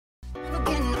Alright,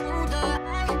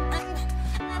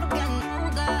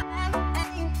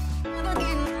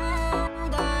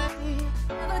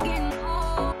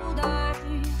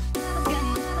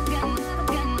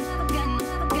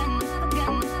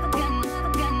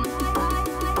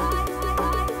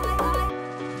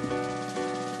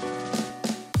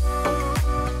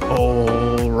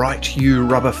 you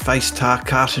rubber-faced tar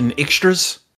carton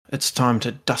extras, it's time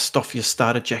to dust off your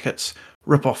starter jackets,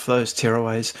 rip off those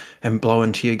tearaways, and blow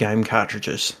into your game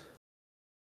cartridges.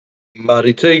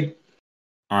 Marty T.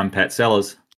 I'm Pat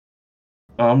Sellers.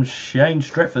 I'm Shane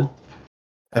Stratford.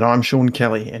 And I'm Sean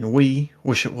Kelly, and we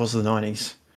wish it was the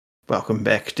 90s. Welcome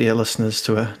back, dear listeners,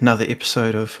 to another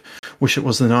episode of Wish It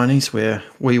Was the 90s, where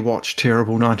we watch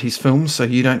terrible 90s films so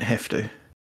you don't have to.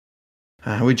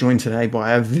 We're joined today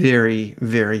by a very,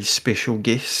 very special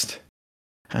guest,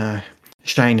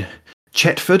 Shane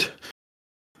Chatford,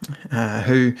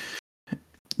 who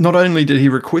not only did he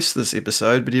request this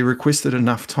episode, but he requested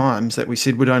enough times that we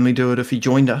said we'd only do it if he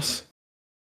joined us.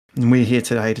 And we're here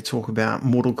today to talk about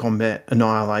Mortal Kombat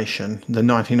Annihilation, the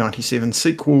 1997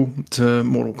 sequel to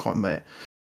Mortal Kombat.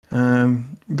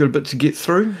 We've got a bit to get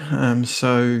through,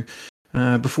 so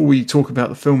before we talk about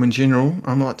the film in general,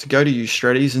 I'd like to go to you,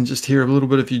 Stratties, and just hear a little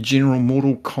bit of your general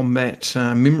Mortal Kombat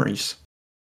memories.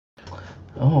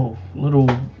 Oh, little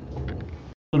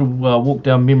walk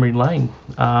down memory lane.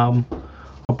 I'll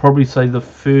probably say the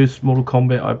first Mortal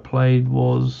Kombat I played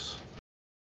was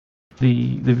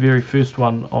the very first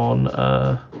one on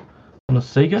a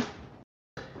Sega,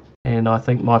 and I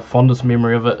think my fondest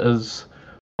memory of it is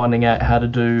finding out how to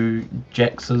do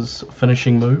Jax's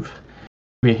finishing move,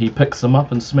 where he picks them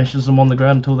up and smashes them on the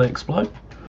ground until they explode.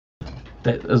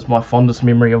 That is my fondest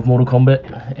memory of Mortal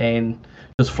Kombat, and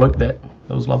just fluked that.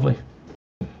 It was lovely.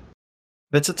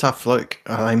 That's a tough fluke.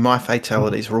 I mean, my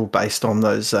fatalities were all based on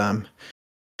those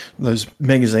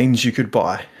magazines you could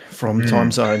buy from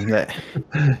Time Zone that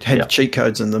had cheat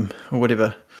codes in them or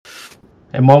whatever.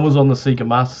 And mine was on the Sega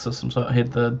Master System, so it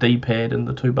had the D-pad and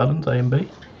the two buttons, A and B.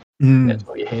 That's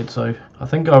what you had. So I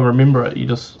think I remember it.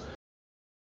 You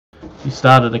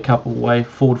started a couple way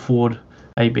forward,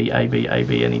 A, B, A, B, A,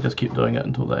 B, and he just kept doing it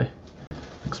until they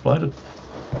exploded.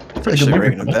 Actually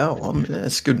ringing a bell. I mean,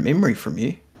 that's good memory from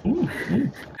you.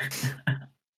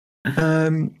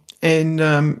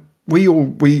 We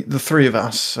the three of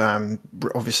us,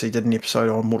 obviously did an episode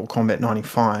on Mortal Kombat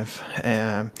 95,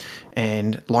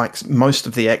 and like most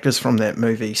of the actors from that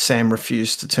movie, Sam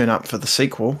refused to turn up for the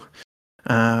sequel.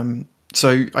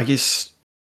 So I guess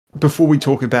before we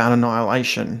talk about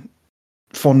Annihilation,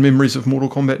 fond memories of Mortal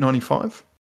Kombat 95?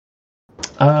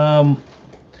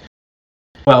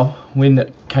 Well, when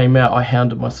it came out, I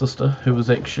hounded my sister, who was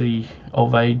actually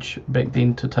of age back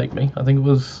then, to take me. I think it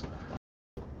was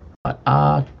like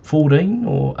R14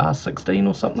 or R16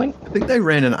 or something. I think they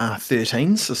ran an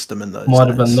R13 system in those Might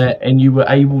days. have been that, and you were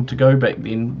able to go back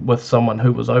then with someone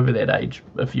who was over that age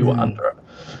if you were under it.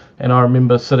 And I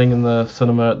remember sitting in the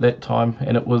cinema at that time,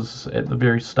 and it was at the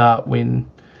very start when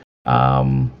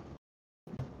Shang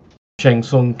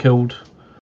Tsung killed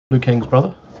Liu Kang's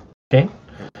brother, Kang.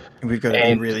 We've got to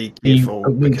be really careful,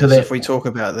 because if we talk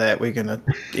about that, we're going to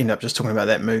end up just talking about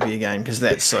that movie again, because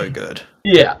that's so good.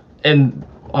 Yeah, and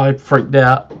I freaked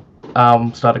out,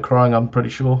 started crying, I'm pretty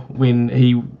sure, when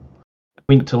he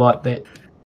went to like that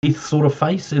death sort of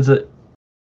face as it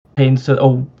tends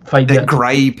to fade out. That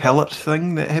grey pellet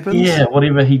thing that happens? Yeah,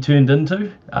 whatever he turned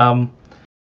into.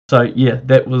 So yeah,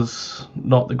 that was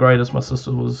not the greatest. My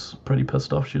sister was pretty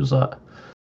pissed off. She was like,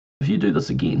 if you do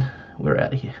this again, we're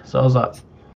out of here. So I was like,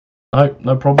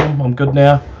 no problem, I'm good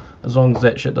now, as long as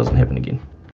that shit doesn't happen again.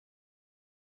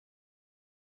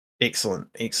 Excellent.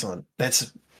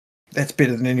 That's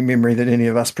better than any memory that any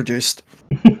of us produced.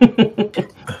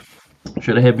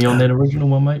 Should have had me on that original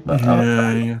one, mate. But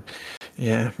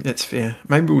yeah, that's fair.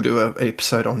 Maybe we'll do an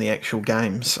episode on the actual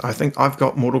games. I think I've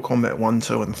got Mortal Kombat 1,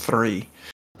 2, and 3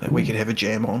 that we could have a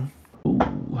jam on. Ooh.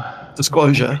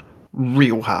 Disclosure,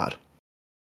 real hard.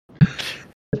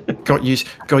 Got used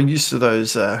to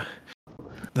those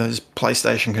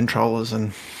PlayStation controllers,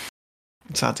 and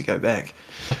it's hard to go back.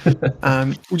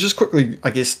 We'll just quickly,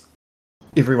 I guess,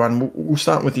 everyone, we'll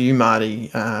start with you,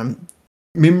 Marty.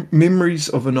 Memories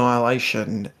of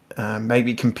Annihilation,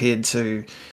 maybe compared to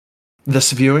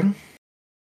this viewing?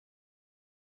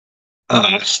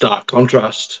 Stark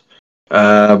contrast.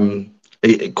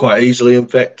 Quite easily, in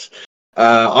fact.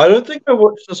 I don't think I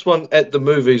watched this one at the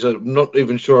movies. I'm not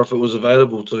even sure if it was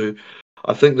available to.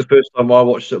 I think the first time I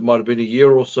watched it might have been a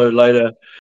year or so later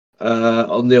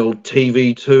on the old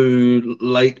TV2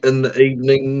 late in the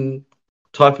evening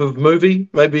type of movie,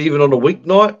 maybe even on a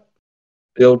weeknight,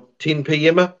 the old 10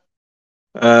 p.m.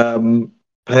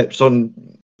 perhaps on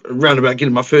around about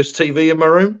getting my first TV in my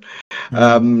room.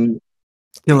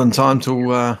 Still in time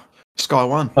till Sky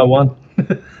One. I won.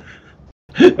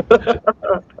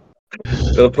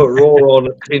 Gonna put Raw on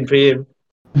at 10 p.m.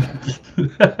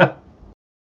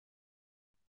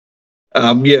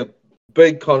 Yeah,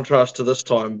 big contrast to this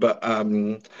time, but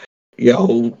yeah,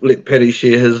 I'll let Paddy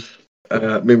share his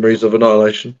memories of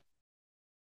Annihilation.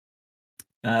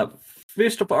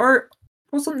 First of all,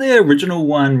 wasn't the original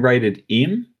one rated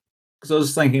M? Because I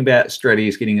was thinking about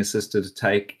Stratty's getting his sister to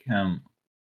take the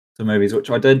movies,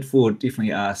 which I did for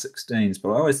definitely R16s, but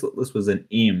I always thought this was an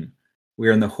M.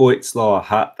 Where in the Hoytslaw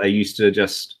Hut, they used to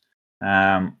just,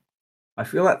 I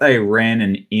feel like they ran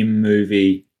an M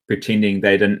movie pretending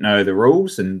they didn't know the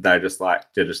rules and they just let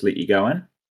you go in.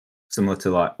 Similar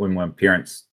to like when my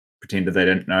parents pretended they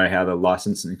didn't know how the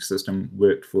licensing system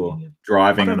worked for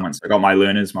driving. And once I got my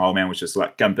learners, my old man was just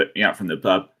like, come pick me up from the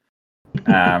pub.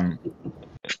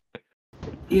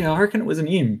 Yeah, I reckon it was an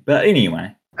M. But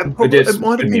anyway. It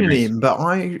might have been an M, but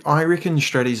I reckon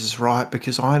Stratty's is right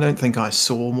because I don't think I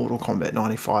saw Mortal Kombat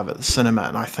 95 at the cinema,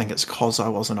 and I think it's because I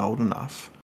wasn't old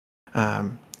enough.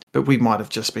 But we might have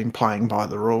just been playing by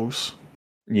the rules.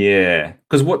 Yeah,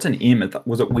 because what's an M?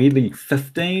 Was it weirdly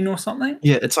 15 or something?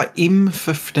 Yeah, it's like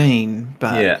M15,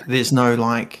 but there's no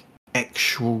like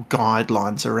actual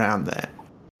guidelines around that.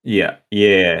 Yeah,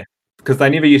 because they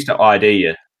never used to ID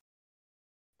you.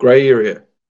 Grey area.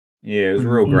 Yeah, it was a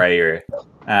real grey area.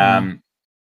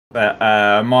 But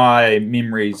my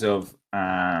memories of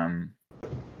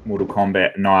Mortal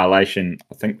Kombat Annihilation,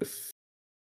 I think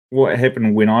what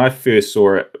happened when I first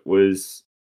saw it was,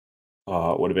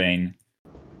 it would have been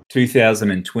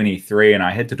 2023, and I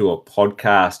had to do a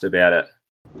podcast about it.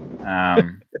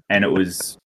 And it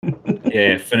was,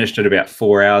 finished it about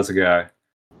 4 hours ago.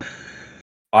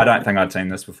 I don't think I'd seen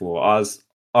this before.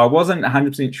 I wasn't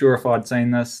 100% sure if I'd seen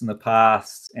this in the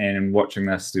past, and watching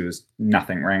this, there was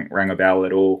nothing rang a bell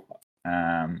at all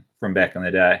from back in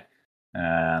the day.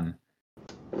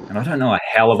 And I don't know a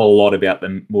hell of a lot about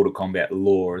the Mortal Kombat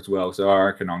lore as well, so I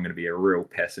reckon I'm going to be a real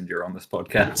passenger on this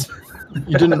podcast.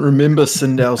 You didn't remember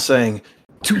Sindel saying,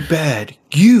 "Too bad,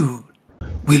 you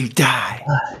will die."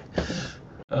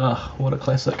 Oh, what a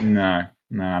classic. No,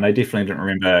 and I definitely didn't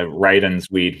remember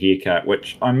Raiden's weird haircut,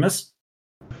 which I missed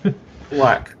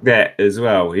like that as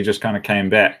well. He just kind of came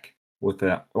back with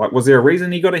a, like, was there a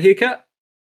reason he got a haircut?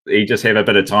 He just had a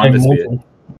bit of time to spare.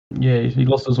 Yeah, he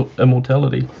lost his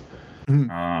immortality. Oh,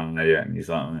 yeah, and he's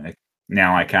like,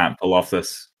 now I can't pull off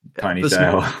this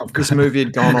ponytail. If this movie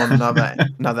had gone on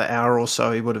another hour or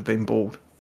so, he would have been bald.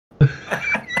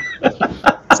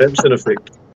 Simpson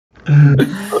effect.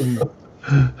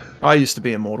 I used to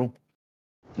be immortal.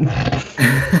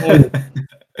 Oh,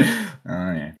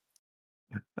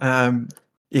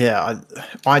 yeah.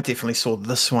 I definitely saw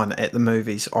this one at the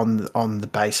movies on the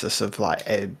basis of like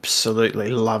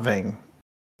absolutely loving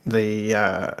the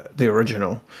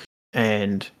original,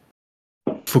 and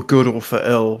for good or for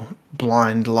ill,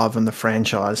 blind love in the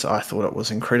franchise. I thought it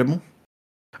was incredible.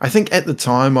 I think at the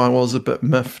time I was a bit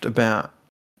miffed about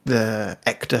the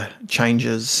actor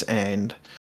changes, and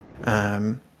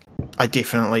I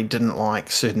definitely didn't like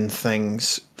certain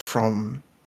things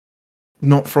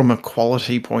not from a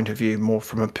quality point of view, more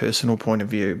from a personal point of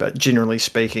view. But generally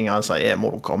speaking, I was like, yeah,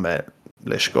 Mortal Kombat,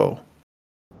 let's go.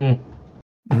 What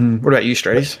about you,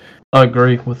 Strays? I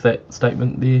agree with that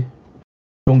statement there,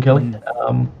 Sean Kelly.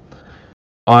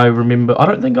 I remember, I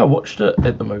don't think I watched it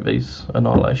at the movies,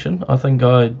 Annihilation. I think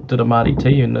I did a Marty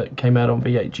T and it came out on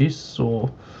VHS,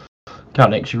 or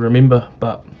can't actually remember.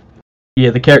 But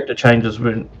yeah, the character changes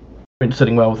weren't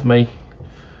sitting well with me.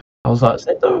 I was like, is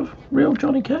that the real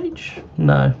Johnny Cage?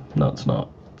 No, it's not.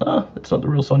 It's not the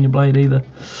real Sonya Blade either.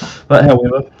 But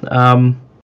however,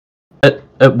 it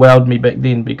wowed me back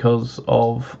then because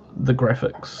of the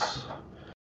graphics.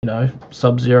 You know,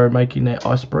 Sub-Zero making that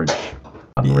ice bridge,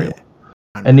 unreal.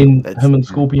 Yeah. And then him and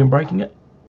Scorpion breaking it,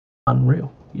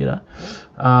 unreal, you know.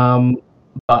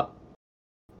 But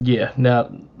yeah,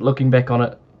 now looking back on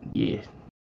it, yeah,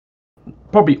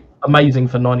 probably amazing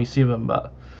for 97,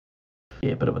 but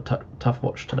yeah, a bit of a tough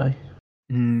watch today.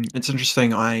 It's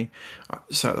interesting. I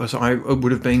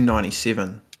would have been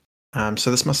 97.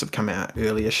 So this must have come out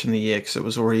early-ish in the year because it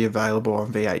was already available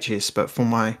on VHS. But for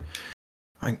my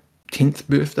 10th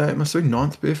birthday, it must have been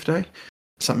 9th birthday,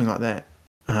 something like that.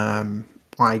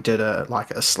 I did a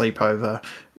sleepover.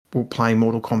 We'll play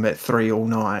Mortal Kombat 3 all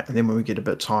night, and then when we get a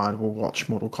bit tired, we'll watch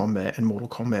Mortal Kombat and Mortal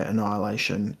Kombat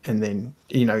Annihilation, and then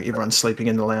everyone's sleeping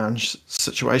in the lounge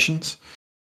situations.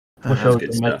 Wish I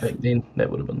was a mate back then.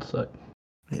 That would have been sick.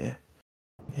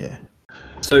 Yeah.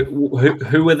 So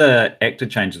who were the actor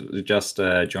changes? Was it just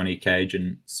Johnny Cage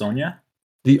and Sonya?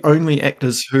 The only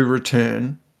actors who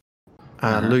return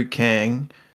are Uh-huh. Liu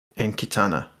Kang and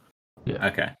Kitana.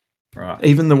 Okay, right.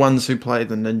 Even the ones who play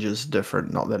the ninjas are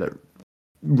different, not that it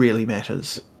really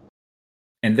matters.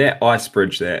 And that ice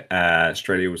bridge that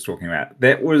Australia was talking about,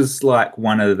 that was like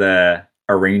one of the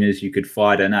arenas you could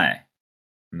fight in,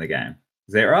 in the game.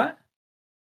 Is that right?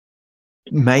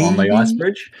 Maybe On the ice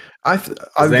bridge? I've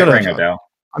Does that got ring a bell?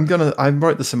 I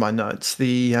wrote this in my notes.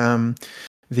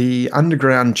 The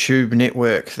underground tube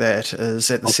network that is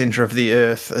at the center of the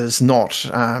Earth is not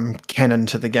canon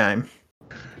to the game.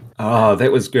 Oh,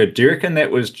 that was good. Do you reckon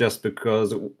that was just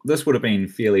because this would have been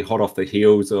fairly hot off the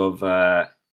heels of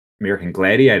American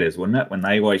Gladiators, wouldn't it? When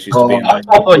they always used to be in those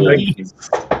yes.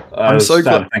 I was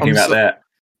started thinking about that.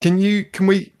 Can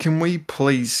we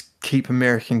please keep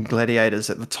American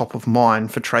Gladiators at the top of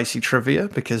mind for Tracy Trivia,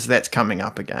 because that's coming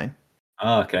up again.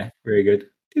 Oh, okay. Very good.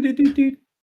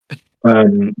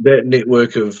 That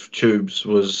network of tubes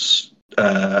was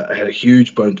had a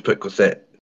huge bone to pick with that.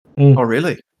 Oh,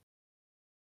 really?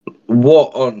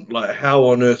 How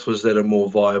on earth was that a more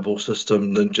viable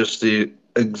system than just the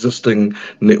existing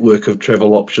network of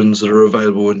travel options that are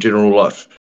available in general life?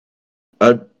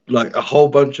 Like a whole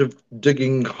bunch of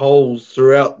digging holes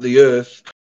throughout the earth,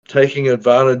 taking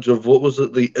advantage of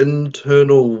the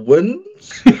internal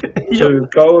winds to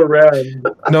go around.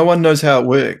 No one knows how it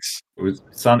works. It was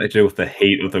something to do with the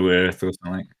heat of the Earth or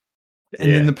something.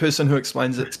 And then the person who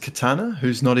explains it's Kitana,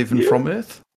 who's not even from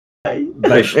Earth.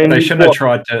 They shouldn't have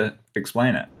tried to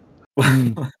explain it.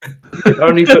 You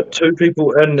only fit two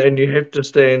people in, and you have to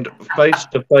stand face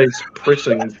to face,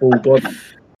 pressing full body.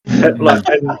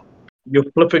 And you're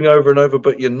flipping over and over,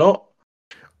 but you're not.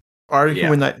 I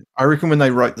reckon when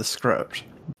they wrote the script,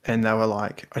 and they were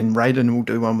like, and Raiden will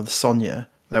do one with Sonya,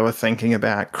 they were thinking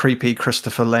about creepy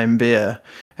Christopher Lambert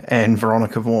and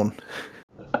Veronica Vaughn.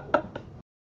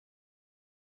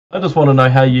 I just want to know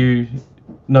how you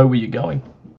know where you're going.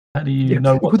 How do you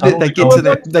know what tunnel they get to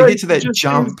that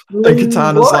jump, and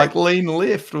Katana's like lean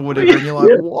left or whatever, and you're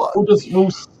like, what?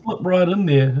 We'll slip right in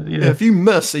there. Yeah. If you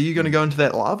miss, are you going to go into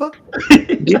that lava?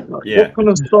 What kind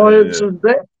of science is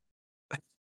that?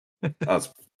 That's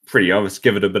pretty obvious.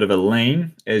 Give it a bit of a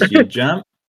lean as you jump.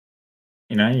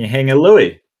 You hang a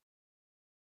Louis.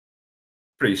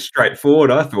 Pretty straightforward,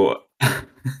 I thought.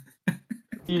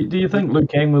 Do you think Liu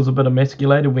Kang was a bit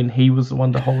emasculated when he was the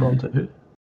one to hold on to her?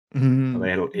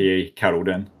 Mm. He cuddled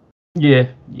in. Yeah.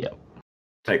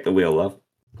 Take the wheel, love.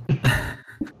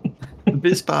 The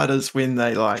best part is when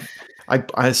they I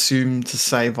assume to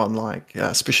save on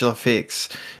special effects,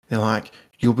 they're like,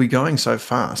 you'll be going so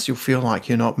fast, you'll feel like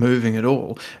you're not moving at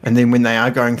all. And then when they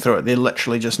are going through it, they're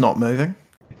literally just not moving.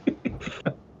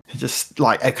 Just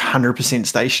 100%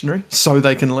 stationary so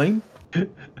they can lean.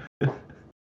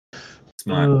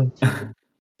 Smart.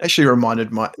 Actually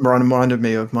reminded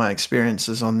me of my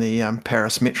experiences on the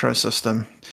Paris metro system.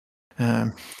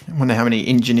 I wonder how many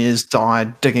engineers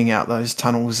died digging out those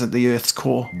tunnels at the Earth's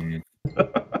core.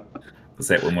 Was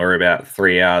that when we were about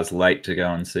 3 hours late to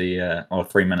go and see, or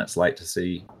 3 minutes late to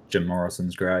see Jim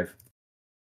Morrison's grave?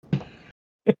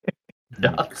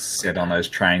 Sat on those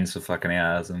trains for fucking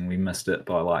hours and we missed it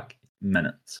by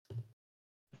minutes.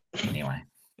 Anyway.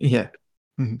 Yeah.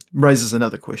 Raises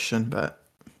another question, but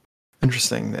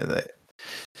interesting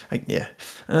yeah.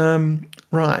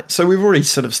 Right. So we've already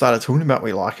sort of started talking about what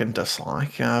we like and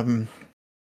dislike. I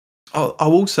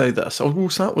will say this.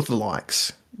 We'll start with the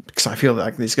likes, because I feel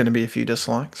like there's going to be a few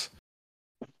dislikes.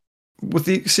 With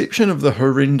the exception of the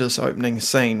horrendous opening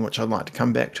scene, which I'd like to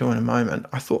come back to in a moment,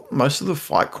 I thought most of the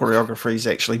fight choreography is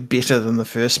actually better than the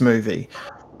first movie.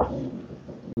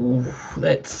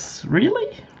 That's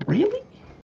really?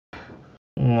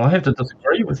 I have to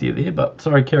disagree with you there, but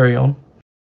sorry, carry on.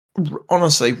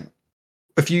 Honestly,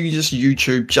 if you just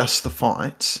YouTube just the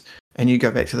fights and you go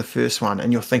back to the first one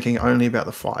and you're thinking only about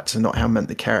the fights and not how mint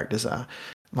the characters are,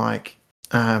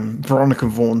 Veronica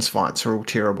Vaughn's fights are all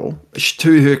terrible.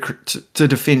 To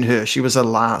defend her, she was a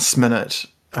last minute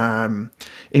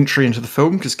entry into the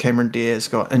film because Cameron Diaz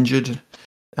got injured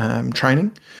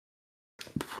training.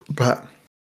 But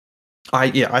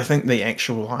I think the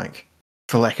actual,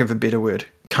 for lack of a better word,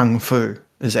 kung fu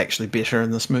is actually better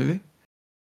in this movie.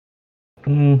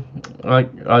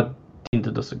 I tend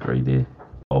to disagree there,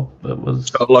 Bob. It was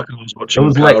felt like I was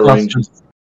watching Power lackluster. Rangers.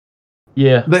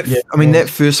 Yeah. That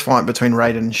first fight between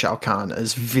Raiden and Shao Kahn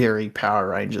is very Power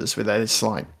Rangers, where they just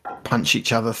punch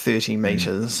each other 30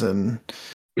 meters and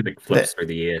big flips through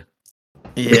the air.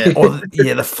 Yeah,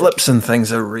 the flips and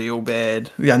things are real bad.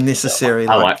 The unnecessary.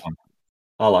 I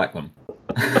like them.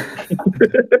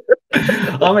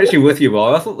 I'm actually with you,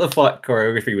 Bob. I thought the fight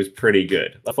choreography was pretty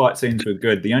good. The fight scenes were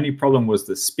good. The only problem was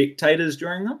the spectators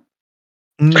during them.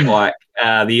 Like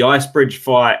the ice bridge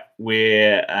fight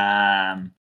where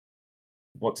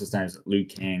what's his name? Is it Liu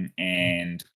Kang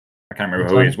and I can't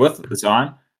remember who he was with at the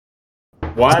time.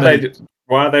 Why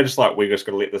are they just like, we just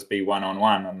got to let this be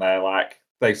 1-on-1? And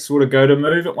they sort of go to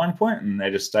move at one point and they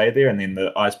just stay there, and then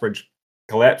the ice bridge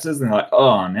collapses and they're like,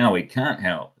 oh, now we can't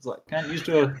help. It's like, can't you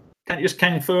just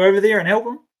kung fu over there and help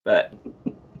them?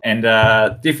 And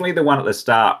definitely the one at the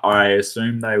start, I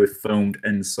assume they were filmed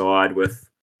inside with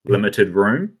limited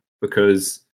room,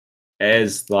 because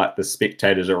as like the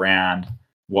spectators around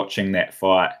watching that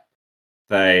fight,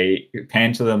 they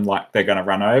pan to them like they're going to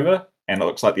run over, and it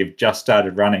looks like they've just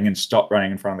started running and stopped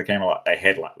running in front of the camera. Like they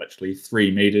had like literally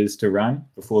 3 meters to run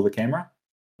before the camera.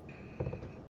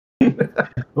 It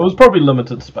was probably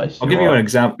limited space. I'll give you an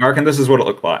example. I reckon this is what it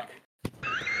looked like.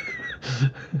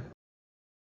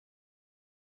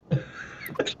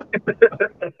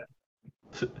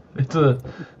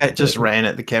 It just ran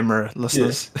at the camera,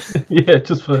 listeners. Yeah,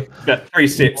 just for about 3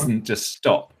 steps and just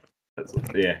stop.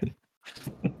 Yeah.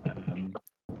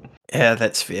 Yeah,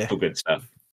 that's fair. All good stuff.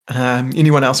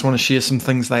 Anyone else want to share some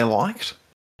things they liked?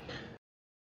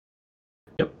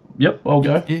 Yep, I'll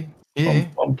go. Yeah.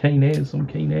 I'm keen as.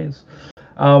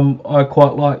 I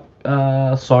quite like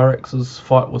Cyrex's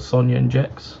fight with Sonya and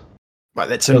Jax. Right,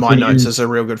 that's in my notes as a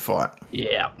real good fight.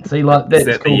 Yeah. See, like that's Is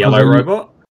that cool the yellow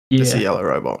robot? Yeah. It's the yellow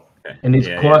robot. Okay. And it's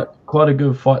quite a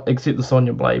good fight, except the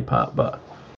Sonya Blade part. But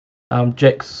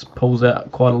Jax pulls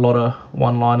out quite a lot of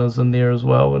one-liners in there as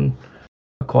well, and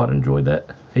I quite enjoyed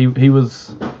that. He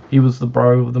was the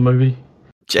bro of the movie.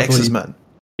 Jax is man.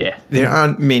 Yeah. There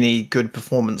aren't many good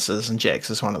performances, and Jax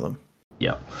is one of them.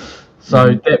 Yeah.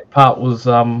 So that part was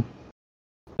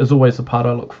is always the part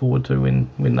I look forward to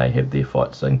when they have their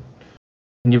fight scene.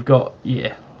 And you've got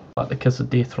like the kiss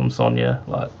of death from Sonya,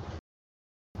 like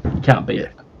you can't beat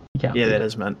it. That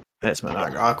is man. That's man.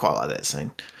 I quite like that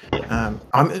scene.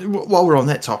 While we're on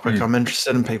that topic, I'm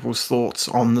interested in people's thoughts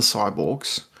on the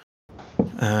cyborgs.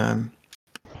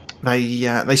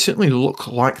 They certainly look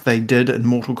like they did in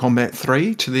Mortal Kombat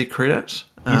 3, to their credit.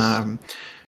 Yes.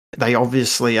 They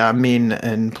obviously are men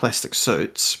in plastic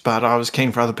suits, but I was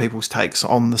keen for other people's takes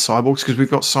on the cyborgs, because we've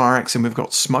got Cyrax and we've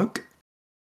got Smoke.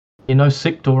 You know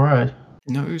Sector, right?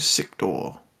 No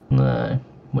Sector. No,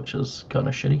 which is kind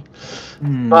of shitty.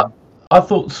 But I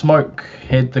thought Smoke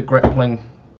had the grappling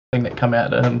thing that come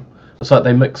out of him. It's like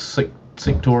they mixed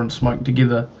Sector and Smoke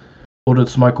together. Or did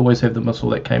Smoke always have the missile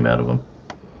that came out of him?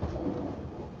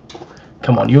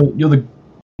 Come on, you're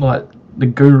the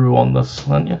guru on this,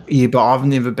 aren't you? Yeah, but I've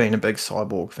never been a big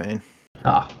cyborg fan.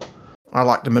 I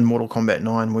liked them in Mortal Kombat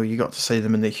 9, where you got to see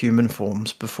them in their human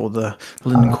forms before the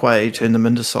Lin Kuei turned them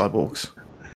into cyborgs.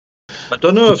 I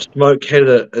don't know if Smoke had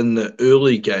it in the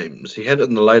early games. He had it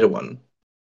in the later one.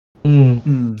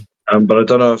 But I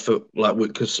don't know if it,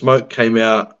 because Smoke came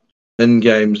out in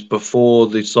games before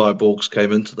the cyborgs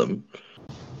came into them.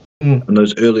 In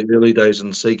those early days in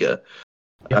Sega.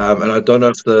 And I don't know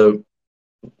if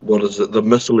the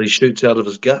missile he shoots out of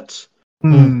his guts.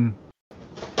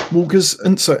 Well, because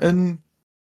in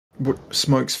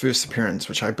Smoke's first appearance,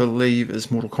 which I believe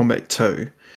is Mortal Kombat 2,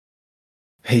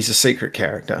 he's a secret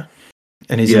character,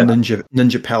 and he's a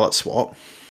ninja palette swap,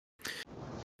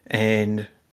 and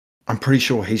I'm pretty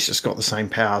sure he's just got the same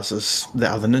powers as the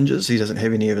other ninjas. He doesn't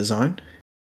have any of his own.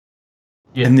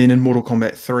 Yeah. And then in Mortal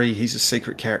Kombat 3, he's a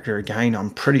secret character again. I'm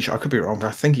pretty sure, I could be wrong, but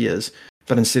I think he is.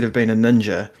 But instead of being a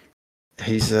ninja,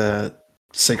 he's a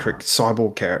secret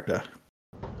cyborg character.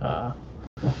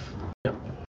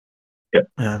 Yep.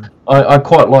 I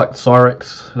quite liked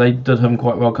Cyrex. They did him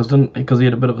quite well because he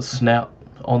had a bit of a snout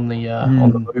on the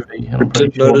movie. And I'm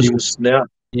pretty sure notice his snout.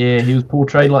 Yeah, he was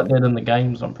portrayed like that in the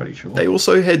games, I'm pretty sure. They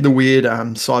also had the weird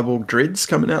cyborg dreads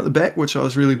coming out the back, which I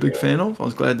was really a big fan of. I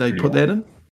was glad they put that in.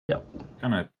 Yep.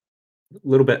 Kind of a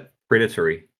little bit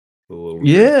predatory.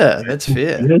 Yeah, that's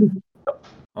fair.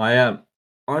 I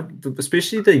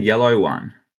especially the yellow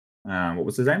one. What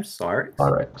was his name?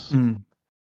 Cyrex.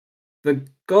 The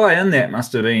guy in that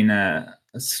must have been a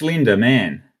slender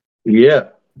man. Yeah.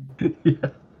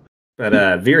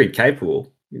 But very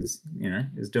capable. He's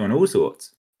doing all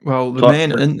sorts. Well, the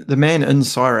man in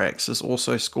Cyrax is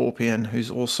also Scorpion, who's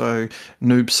also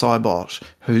Noob Saibot,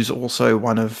 who's also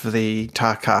one of the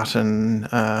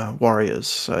Tarkatan warriors.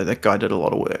 So that guy did a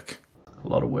lot of work.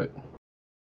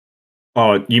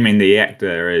 Oh, you mean the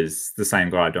actor is the same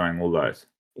guy doing all those?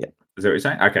 Yeah. Is that what you're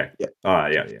saying? Okay. Yeah. Oh,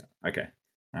 yeah. Okay.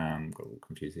 Got a little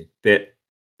confused here.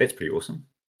 That's pretty awesome.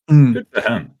 Good for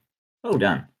him. Well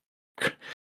done.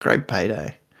 Great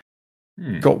payday.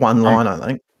 Got one line, I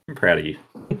think. I'm proud of you.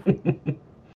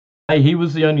 Hey, he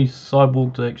was the only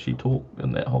cyborg to actually talk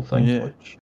in that whole thing. Yeah.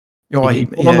 Which Oh, he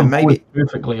put on the maybe. voice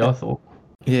perfectly, I thought.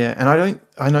 Yeah, and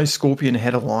I know Scorpion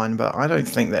had a line, but I don't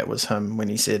think that was him when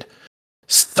he said,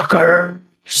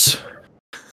 "Suckers."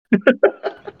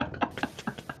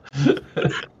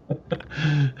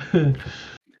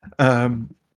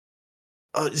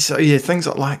 So yeah, things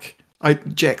like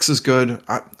Jax is good.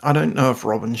 I don't know if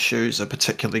Robin Shu's a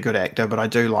particularly good actor, but I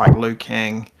do like Liu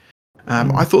Kang.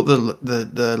 I thought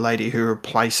the lady who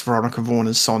replaced Veronica Vaughn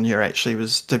as Sonya actually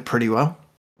did pretty well.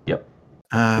 Yep.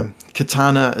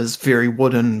 Katana is very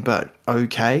wooden, but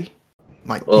okay.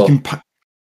 Like Oh.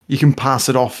 you can pass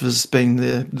it off as being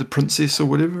the princess or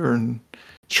whatever, and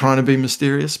trying to be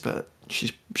mysterious, but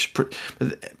she's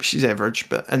average.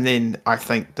 And then I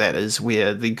think that is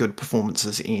where the good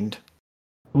performances end.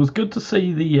 It was good to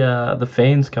see the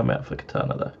fans come out for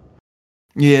Katana though.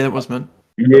 Yeah, that was man.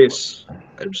 Yes,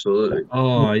 absolutely.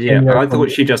 Oh, yeah. I thought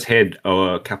she just had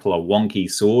a couple of wonky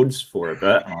swords for a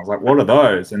bit. And I was like, what are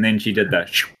those? And then she did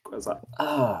that. I was like,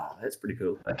 oh, that's pretty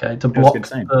cool. Okay, to block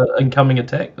the incoming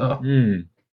attack. Oh.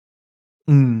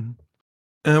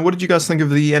 What did you guys think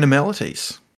of the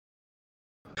animalities?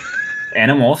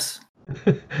 Animals.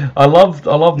 I loved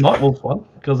Nightwolf's one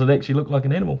because it actually looked like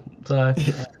an animal. So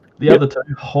the other two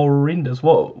horrendous.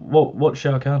 What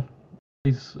Shao Kahn?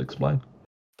 Please explain.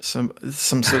 Some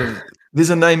sort of. There's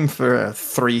a name for a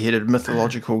 3-headed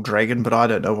mythological dragon, but I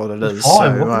don't know what it is.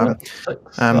 So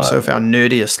if our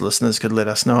nerdiest listeners could let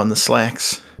us know in the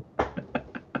slacks.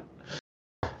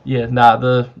 Yeah,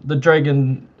 the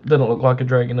dragon didn't look like a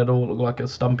dragon at all. It looked like a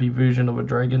stumpy version of a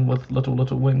dragon with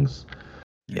little wings.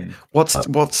 Yeah. What's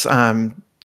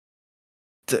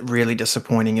really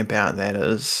disappointing about that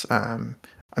is, I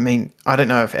don't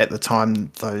know if at the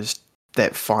time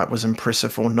that fight was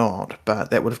impressive or not,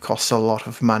 but that would have cost a lot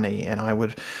of money, and I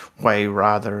would way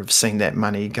rather have seen that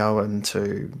money go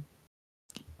into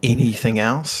anything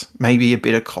else. Maybe a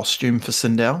better costume for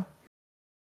Sindel.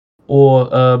 Or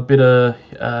a better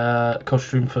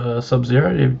costume for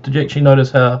Sub-Zero. Did you actually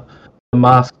notice how the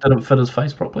mask didn't fit his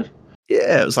face properly?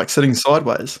 Yeah, it was like sitting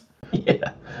sideways.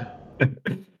 Yeah.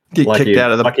 Get kicked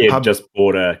out of the pub. He had just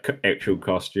bought a actual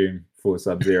costume for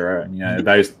Sub-Zero, and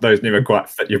those never quite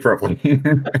fit you properly.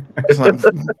 It's like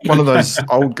one of those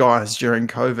old guys during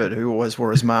COVID who always wore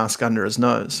his mask under his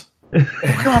nose. I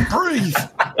can't breathe.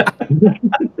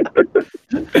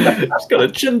 He's got a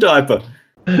chin diaper.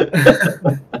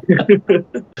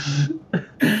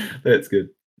 That's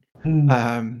good.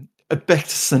 Back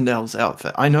to Sindel's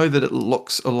outfit. I know that it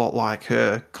looks a lot like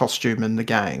her costume in the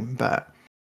game, but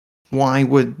why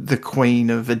would the Queen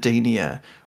of Edenia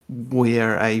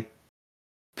wear a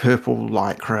purple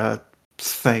lycra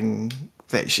thing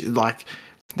that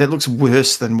looks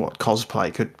worse than what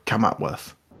cosplay could come up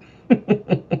with?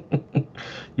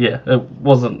 Yeah, it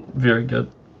wasn't very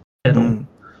good at all.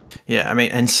 Yeah,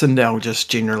 and Sindel just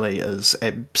generally is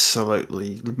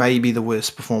absolutely maybe the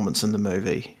worst performance in the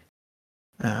movie.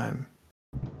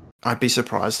 I'd be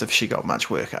surprised if she got much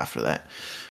work after that.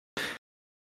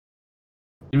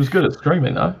 She was good at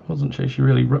screaming though, wasn't she? She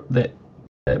really ripped that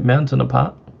mountain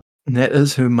apart. And that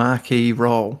is her marquee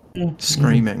role,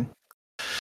 screaming.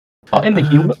 Oh, and the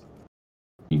heel whip.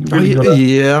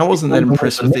 I wasn't that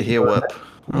impressed with the hair whip.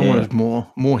 I wanted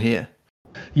more hair.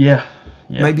 Yeah.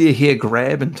 Maybe a hair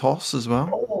grab and toss as well.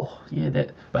 Oh, yeah,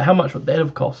 but how much would that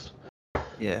have cost?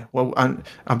 Yeah, well,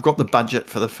 I've got the budget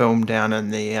for the film down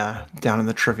in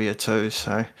the trivia too,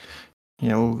 so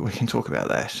we can talk about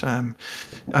that.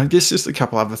 I guess just a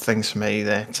couple other things for me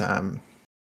that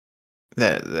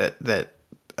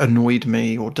annoyed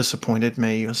me or disappointed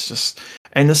me was just,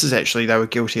 and this is actually, they were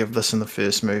guilty of this in the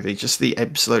first movie, just the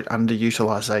absolute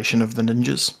underutilization of the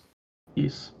ninjas.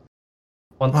 Yes.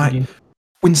 Once again.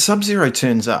 When Sub-Zero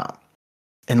turns up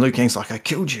and Liu Kang's like, I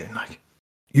killed you, and like,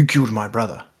 you killed my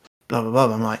brother, blah, blah,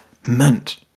 blah. I'm like,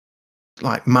 mint.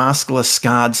 Like, maskless,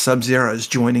 scarred Sub-Zero's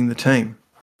joining the team.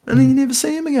 And then you never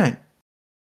see him again.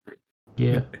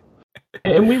 Yeah.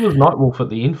 And we was Nightwolf at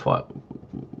the end fight.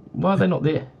 Why are they not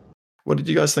there? What did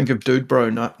you guys think of Dude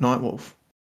Bro Nightwolf?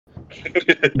 I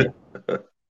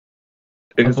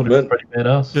thought it was pretty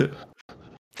badass. Yeah.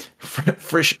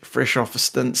 Fresh off a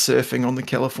stint surfing on the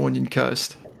Californian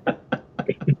coast.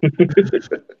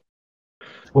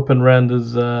 Whipping around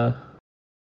his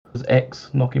axe,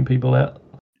 knocking people out.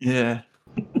 Yeah.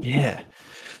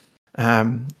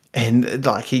 And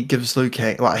like he gives Liu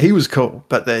Kang, like he was cool,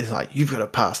 but they're like, you've got to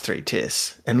pass 3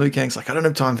 tests. And Liu Kang's like, I don't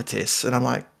have time for tests. And I'm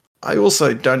like, I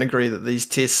also don't agree that these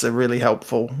tests are really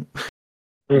helpful.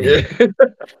 Yeah.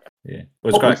 Yeah, it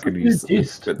was What quite was the good. third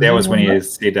test? But Is that was when anyone he know?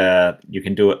 said you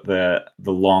can do it the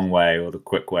long way or the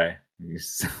quick way.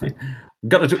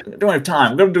 Got to don't have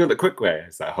time. Got to do it the quick way.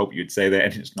 So I hope you'd say that,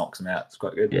 and it just knocks him out. It's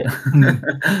quite good. Yeah.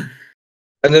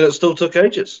 And then it still took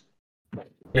ages.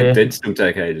 It Yeah. did still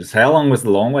take ages. How long was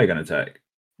the long way going to take?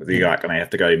 Was he Yeah. like going to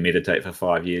have to go meditate for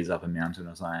 5 years up a mountain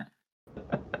or something?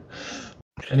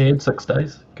 And he had 6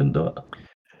 days. Couldn't do it.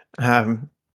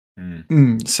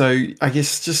 So I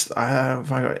guess just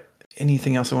have I got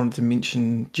anything else I wanted to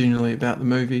mention generally about the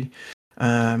movie?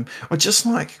 I just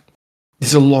like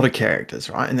there's a lot of characters,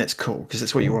 right? And that's cool because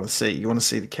that's what you want to see. You want to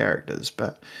see the characters,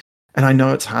 and I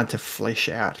know it's hard to flesh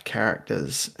out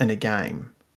characters in a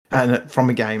game and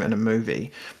from a game and a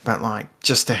movie, but like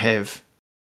just to have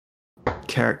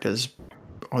characters,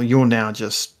 or you're now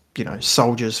just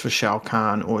soldiers for Shao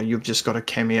Kahn, or you've just got a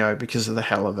cameo because of the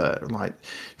hell of it, like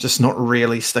just not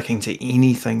really sticking to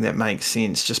anything that makes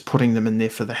sense, just putting them in there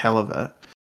for the hell of it,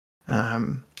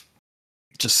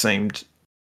 just seemed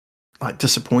like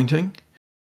disappointing.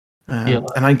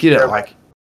 And I get it, like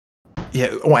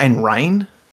and Rain,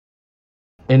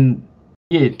 and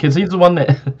because he's the one that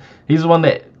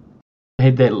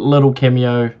had that little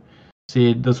cameo,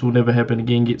 said this will never happen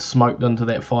again, gets smoked into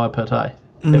that fire pit, eh?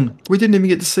 We didn't even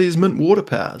get to see his mint water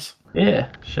powers. Yeah,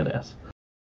 shit ass.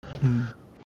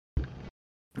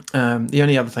 The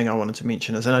only other thing I wanted to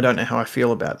mention is, and I don't know how I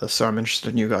feel about this, so I'm interested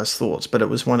in you guys' thoughts, but it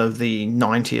was one of the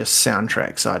 90th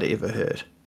soundtracks I'd ever heard.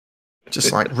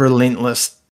 Just like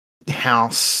relentless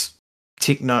house,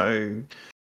 techno,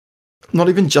 not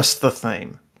even just the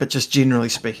theme, but just generally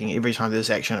speaking, every time there's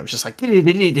action, it was just like...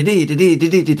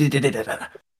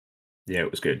 Yeah,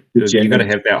 it was good. Good You got to jam.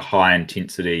 have that high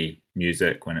intensity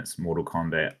music when it's Mortal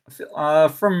Kombat. I feel,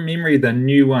 from memory, the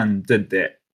new one did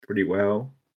that pretty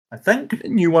well, I think. The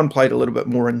new one played a little bit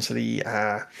more into the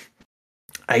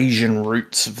Asian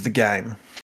roots of the game.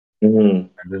 Mm.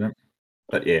 I didn't.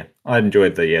 But yeah, I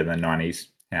enjoyed the 90s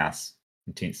house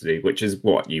intensity, which is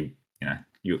what you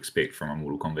expect from a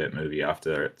Mortal Kombat movie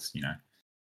after its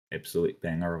absolute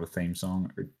banger of a theme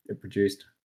song it produced.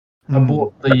 I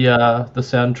bought the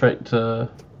soundtrack to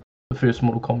the first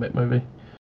Mortal Kombat movie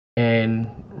and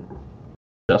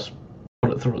just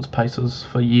put it through its paces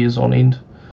for years on end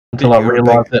until I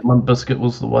realised that Limp Bizkit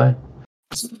was the way.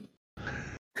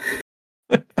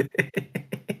 A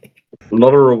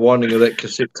lot of rewinding of that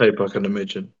cassette tape, I can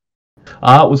imagine.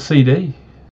 It was CD.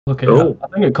 Look at Oh. it. I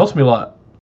think it cost me like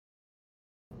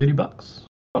 $30.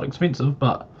 Not expensive,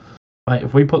 but mate,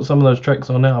 if we put some of those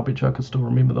tracks on now, I bet you I could still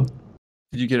remember them.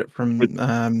 Did you get it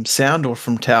from Sound or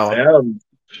from Tower?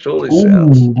 Surely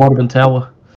sounds. Might have been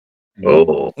Tower.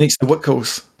 Oh, Next to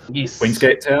Whitcoulls. Yes.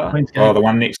 Queensgate Tower? Queensgate. Oh, the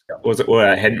one next, was it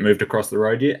where I hadn't moved across the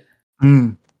road yet?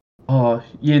 Oh,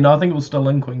 yeah, no, I think it was still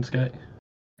in Queensgate.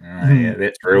 Yeah,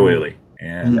 that's real early.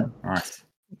 Yeah, nice.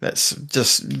 That's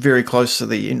just very close to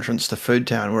the entrance to Food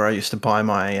Town where I used to buy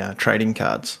my trading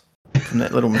cards from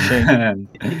that little machine.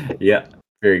 Yeah,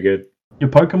 very good. Your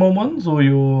Pokemon ones or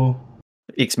your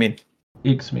X-Men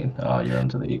X-Men? Oh, you're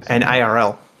into the X-Men. and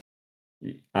ARL.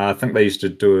 I think they used to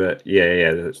do it.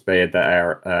 Yeah. They had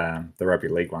the rugby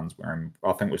league ones where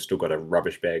I think we've still got a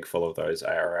rubbish bag full of those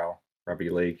ARL rugby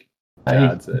league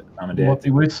cards at Mum and Might Dad's.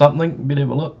 be worth something. Better have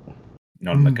a look.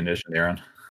 Not in the condition they're in.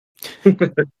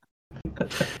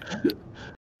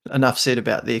 Enough said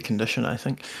about their condition, I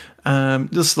think.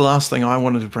 This is the last thing I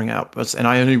wanted to bring up, and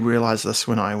I only realised this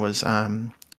when I was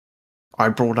I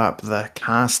brought up the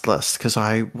cast list because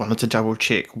I wanted to double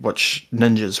check which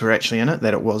ninjas were actually in it,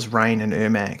 that it was Rain and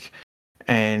Ermac.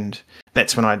 And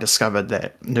that's when I discovered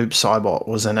that Noob Saibot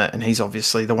was in it, and he's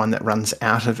obviously the one that runs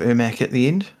out of Ermac at the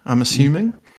end, I'm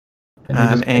assuming.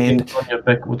 And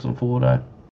backwards and forward, eh?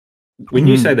 When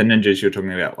you say the ninjas, you're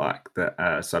talking about like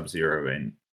the Sub-Zero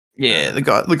and... Yeah, the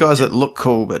guys that look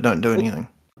cool but don't do anything.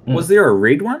 Was there a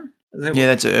red one? Yeah,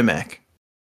 that's Ermac.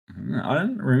 I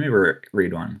don't remember a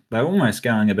red one. They're almost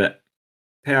going a bit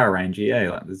Power Ranger,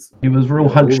 Like he was real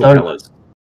hunched over. over.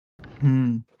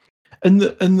 In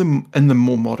the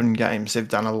more modern games, they've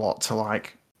done a lot to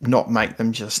like not make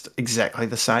them just exactly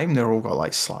the same. They're all got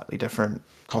like slightly different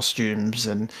costumes,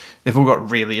 and they've all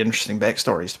got really interesting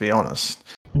backstories. To be honest,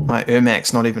 like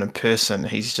Ermac's not even a person;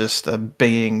 he's just a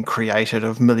being created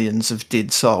of millions of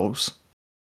dead souls.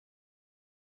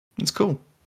 It's cool.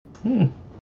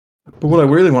 But what I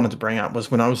really wanted to bring up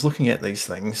was when I was looking at these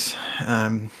things,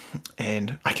 and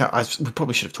we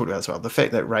probably should have talked about this as well. The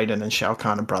fact that Raiden and Shao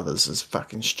Kahn are brothers is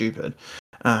fucking stupid.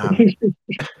 But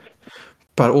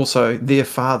also, their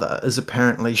father is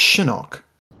apparently Shinnok.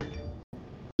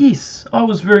 Yes, I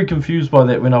was very confused by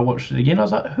that when I watched it again. I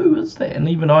was like, who is that? And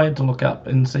even I had to look up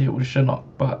and see it was Shinnok,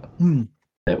 but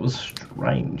that was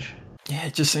strange. Yeah,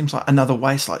 it just seems like another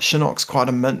waste. Like, Shinnok's quite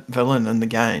a mint villain in the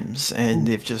games, and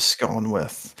they've just gone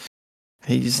with,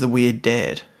 he's the weird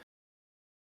dad.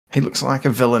 He looks like a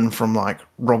villain from, like,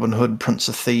 Robin Hood, Prince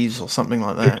of Thieves, or something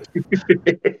like that.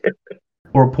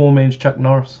 Or a poor man's Chuck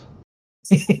Norris.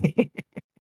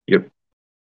 Yep.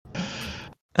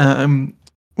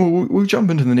 Well, we'll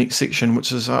jump into the next section,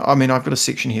 which is, I mean, I've got a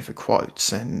section here for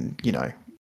quotes, and, you know,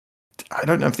 I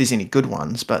don't know if there's any good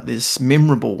ones, but there's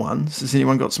memorable ones. Has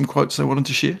anyone got some quotes they wanted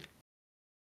to share?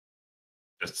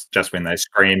 Just when they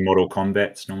screen Mortal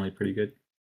Kombat, it's normally pretty good.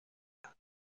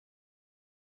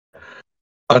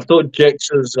 I thought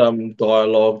Jax's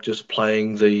dialogue, just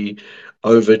playing the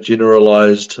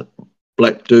overgeneralized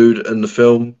black dude in the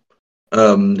film,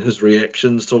 his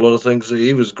reactions to a lot of things,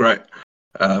 he was great.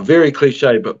 Very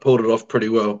cliche, but pulled it off pretty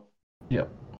well. Yep.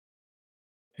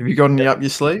 Have you got any up your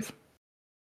sleeve?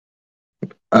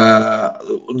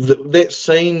 That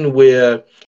scene where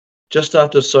just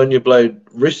after Sonya Blade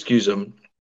rescues him,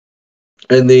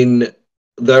 and then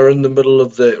they're in the middle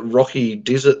of that rocky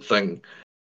desert thing,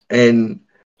 and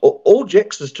all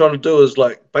Jax is trying to do is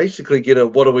like basically get a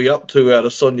 "what are we up to" out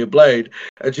of Sonya Blade,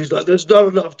 and she's like, "There's not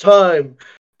enough time,"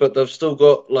 but they've still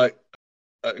got like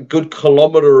a good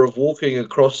kilometre of walking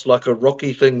across like a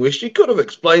rocky thing where she could have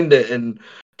explained it in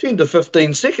 10 to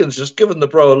 15 seconds, just given the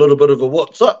bro a little bit of a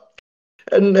what's up.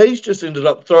 And he's just ended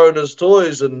up throwing his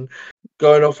toys and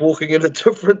going off walking in a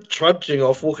different, trudging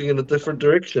off walking in a different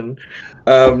direction,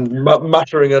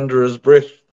 muttering under his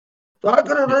breath.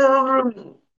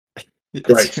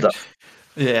 Great stuff.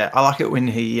 Yeah, I like it when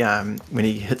he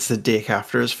hits the deck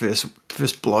after his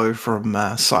first blow from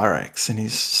Cyrax, and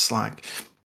he's just like,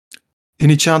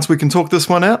 any chance we can talk this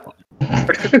one out?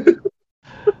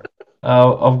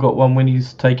 I've got one when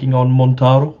he's taking on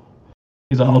Montaro.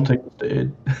 He's like, I'll take Mr.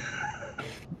 Ed.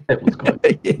 That was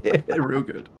good. Yeah, real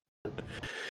good.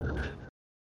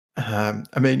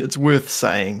 I mean, it's worth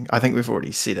saying, I think we've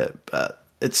already said it, but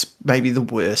it's maybe the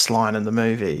worst line in the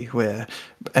movie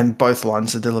and both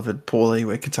lines are delivered poorly,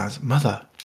 where Katana's, "Mother,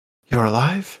 you're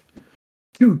alive?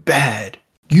 Too bad.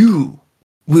 You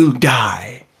will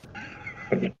die."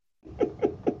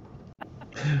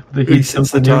 He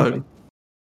sets the tone.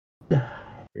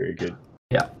 Very good.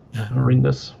 Yeah,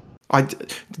 horrendous.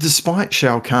 Despite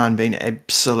Shao Kahn being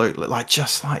absolutely, like,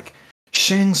 just like,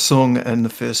 Shang Tsung in the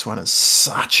first one is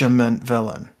such a mint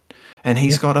villain. And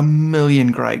he's got a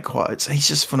million great quotes. He's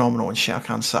just phenomenal, and Shao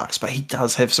Kahn sucks, but he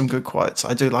does have some good quotes.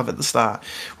 I do love at the start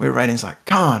where Raiden's like,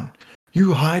 "Kahn,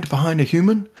 you hide behind a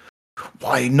human?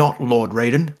 Why not, Lord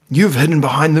Raiden? You've hidden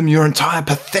behind them your entire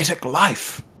pathetic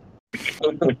life."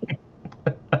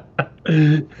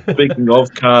 Speaking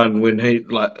of Khan, when it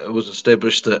was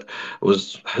established that it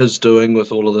was his doing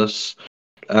with all of this,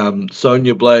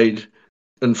 Sonya Blade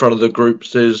in front of the group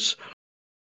says,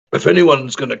 "If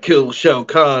anyone's going to kill Shao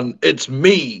Kahn, it's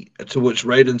me." To which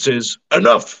Raiden says,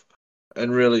 "Enough,"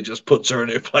 and really just puts her in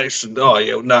her place. And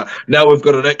now we've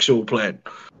got an actual plan.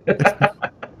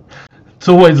 It's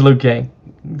always Liu Kang.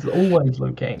 It's always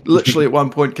Liu Kang. Literally at one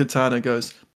point, Katana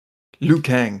goes, "Liu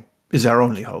Kang is our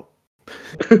only hope."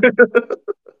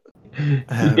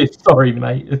 Yeah, sorry,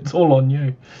 mate. It's all on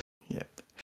you. Yeah,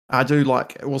 I do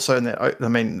like also in that. I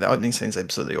mean, the opening scene's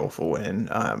absolutely awful, and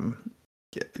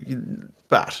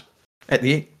but at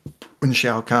the end, when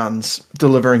Shao Kahn's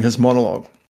delivering his monologue,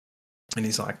 and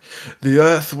he's like, "The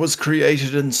earth was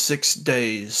created in 6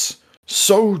 days,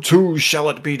 so too shall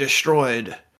it be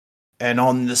destroyed, and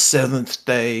on the 7th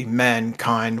day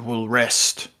mankind will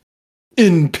rest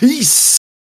in peace."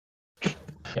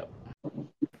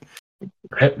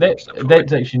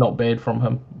 That's actually not bad from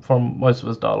him. From most of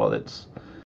his dialogue, it's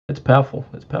powerful.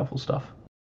 It's powerful stuff.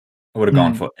 I would have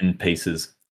gone for "in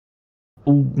pieces."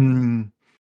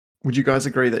 Would you guys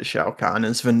agree that Shao Kahn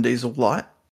is Vin Diesel light?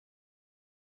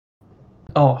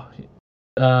 Oh,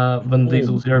 Vin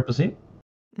Diesel 0%.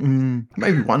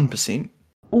 Maybe 1%.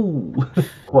 Ooh,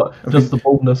 what? Just the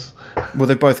baldness. Well,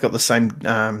 they've both got the same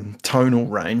tonal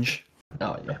range.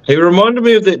 Oh yeah. He reminded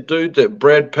me of that dude that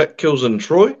Brad Pitt kills in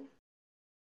Troy.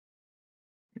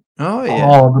 Oh yeah.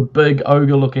 Oh, the big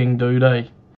ogre-looking dude, eh?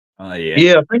 Oh yeah.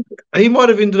 Yeah, I think he might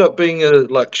have ended up being a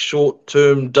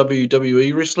short-term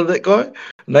WWE wrestler. That guy,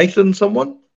 Nathan,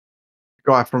 someone.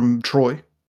 Guy from Troy.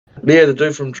 Yeah, the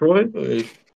dude from Troy.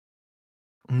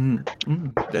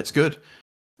 That's good.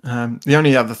 The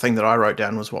only other thing that I wrote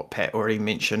down was what Pat already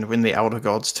mentioned, when the Elder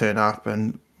Gods turn up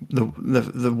and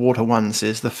the Water One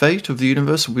says, "The fate of the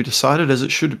universe will be decided as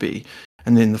it should be,"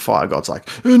 and then the Fire God's like,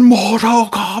 "In Mortal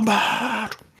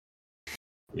Kombat."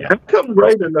 How come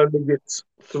Raiden only gets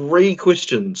 3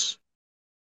 questions?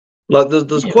 Like,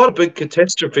 there's Yeah. quite a big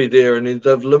catastrophe there, and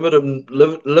they've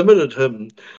limited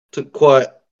him to quite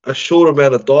a short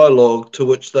amount of dialogue, to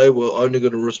which they were only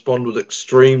going to respond with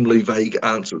extremely vague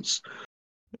answers.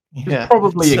 Yeah, It's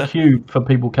probably a queue for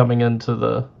people coming into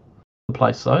the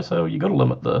place, though, so you got to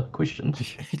limit the questions.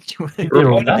 You're there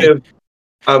all Reminds day. me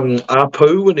of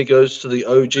Apu when he goes to the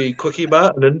OG Quickie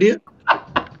Mart in India.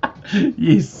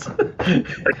 Yes.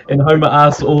 And Homer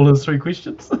asks all his 3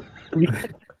 questions.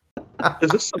 Is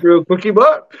this a real Quickie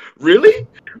Mart? Really?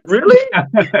 Really?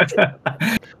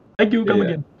 Thank you, come Yeah.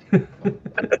 again.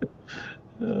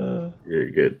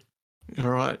 Very good. All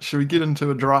right, should we get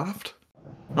into a draft?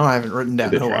 I haven't written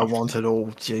down The who I draft. want at all.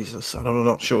 Jesus, I'm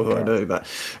not sure who I do, but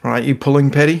all right, you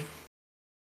pulling, Paddy?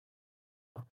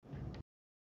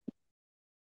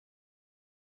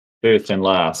 First and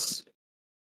last,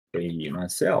 be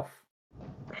myself.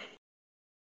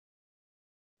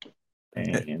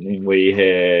 And then we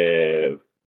have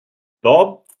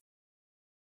Bob.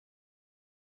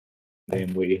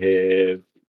 Then we have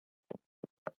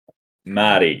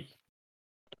Marty.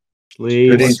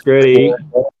 Please, Scratty.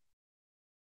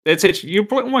 That's actually, you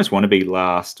almost want to be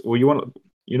last, or you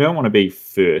don't want to be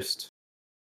first,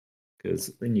 because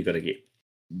then you got to get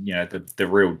the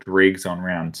real dregs on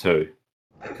round 2.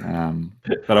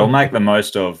 But I'll make the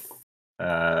most of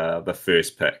the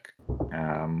first pick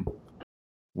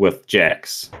with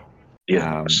Jax.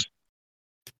 Yes.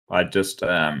 I just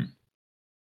I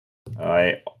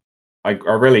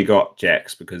really got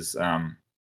Jax because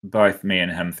both me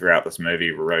and him throughout this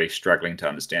movie were really struggling to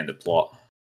understand the plot.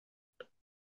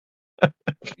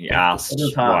 He asked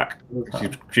like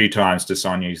a few times to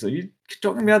Sonya, he's like, "You're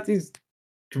talking about these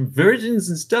conversions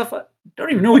and stuff? I don't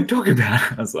even know what you're talking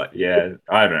about." I was like, "Yeah,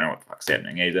 I don't know what the fuck's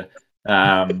happening either."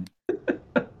 And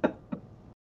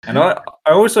I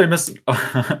also missed.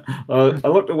 I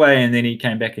looked away, and then he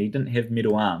came back, and he didn't have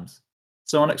metal arms.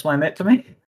 Someone explain that to me.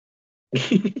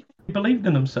 He believed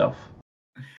in himself.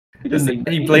 He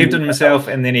believed in himself,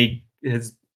 and then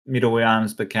his metal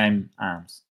arms became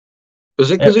arms. Was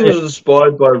it because he was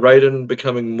inspired by Raiden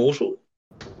becoming mortal?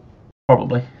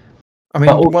 Probably. I mean,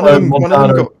 But also, one of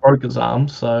them got broke his arm,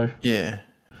 so yeah,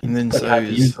 and then they can't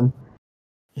use them.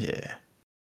 yeah.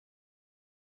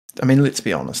 I mean, let's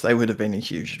be honest, they would have been a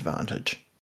huge advantage.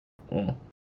 Mm.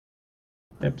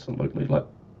 Absolutely, like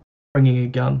bringing a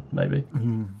gun, maybe.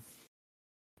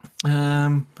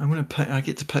 I'm gonna pick. I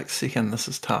get to pick second. This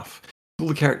is tough. All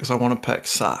the characters I want to pick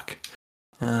suck.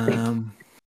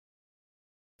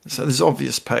 So there's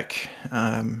obvious pick.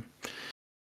 I'm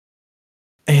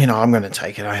going to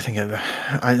take it. I think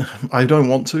I don't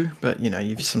want to, but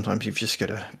sometimes you've just got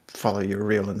to follow your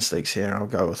real instincts here. I'll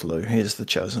go with Lou. Here's the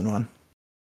chosen one.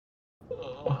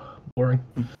 Oh, boring.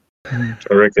 I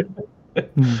reckon.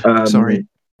 Sorry.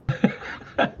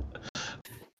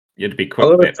 You had to be quick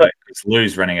with that because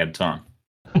Lou's running out of time.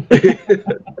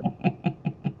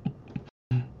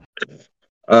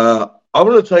 I'm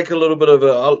going to take a little bit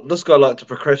of this guy liked to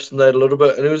procrastinate a little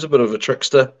bit, and he was a bit of a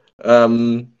trickster.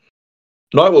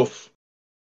 Nightwolf.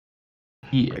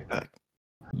 Yeah.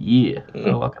 Yeah, I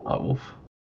like a Nightwolf.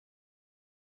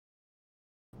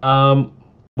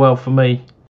 Well, for me,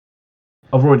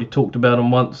 I've already talked about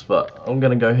him once, but I'm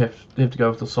going to have to go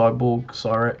with the Cyborg,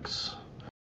 Cyrax.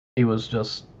 He was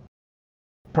just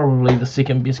probably the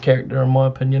second best character in my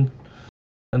opinion,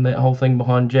 and that whole thing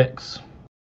behind Jax.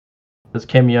 His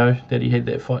cameo that he had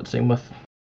that fight scene with,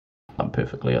 done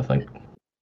perfectly, I think.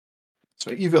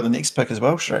 So you've got the next pick as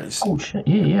well, Shades. Oh shit!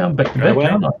 Yeah, I'm back to back.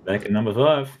 Aren't I? Back at number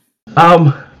 5.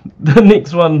 The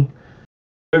next one,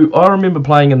 who I remember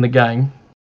playing in the game.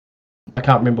 I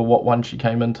can't remember what one she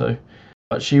came into,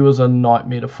 but she was a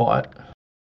nightmare to fight,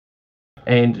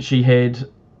 and she had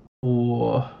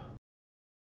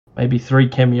maybe 3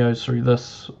 cameos through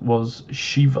this. Was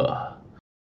Shiva,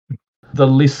 the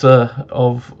lesser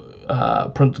of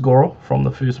Prince Goro from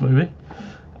the first movie.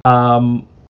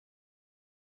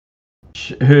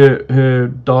 Her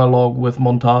dialogue with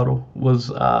Montaro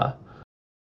was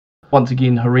once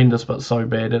again horrendous, but so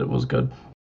bad that it was good.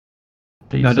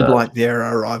 I did like their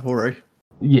rivalry.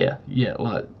 Yeah,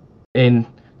 like, and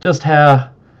just how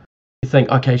you think,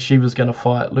 okay, she was going to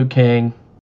fight Liu Kang.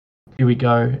 Here we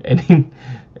go, and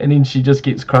then she just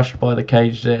gets crushed by the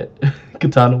cage that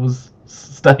Katana was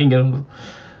staying in.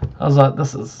 I was like,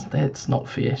 that's not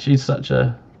fair. She's such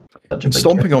a big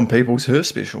stomping character. on people's her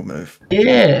special move.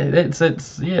 Yeah, it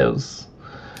was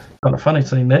kind of funny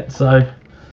seeing that. So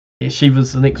yeah, she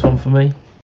was the next one for me.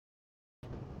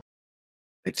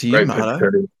 Back to you,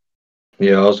 Marto.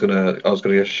 Yeah, I was gonna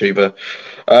get Shiva.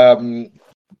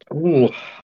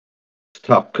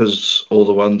 tough because all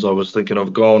the ones I was thinking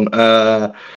of gone.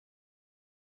 I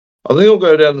think I'll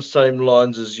go down the same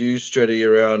lines as you, Stretty,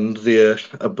 around their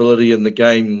ability in the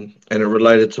game, and it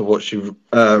related to what you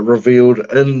revealed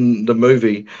in the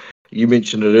movie. You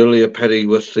mentioned it earlier, Paddy,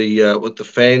 with the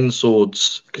fan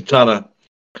swords katana.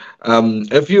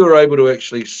 If you were able to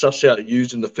actually suss out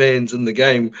using the fans in the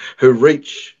game, her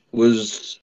reach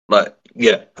was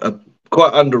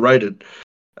quite underrated,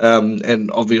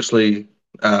 and obviously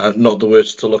not the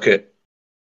worst to look at.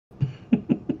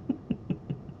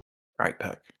 Great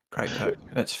pick. Great pick.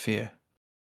 That's fair.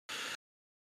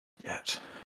 Yet.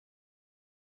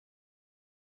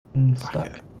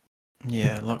 Stuck.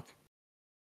 Yeah, look.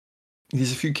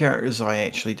 There's a few characters I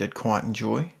actually did quite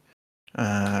enjoy.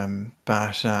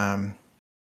 But I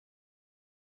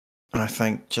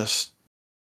think just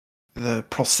the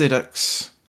prosthetics,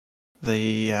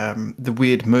 the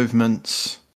weird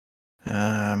movements,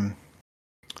 the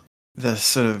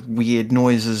sort of weird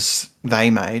noises they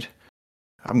made,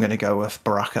 I'm going to go with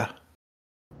Baraka.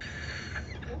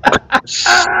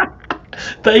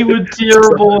 They were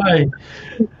terrible, eh?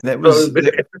 That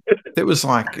was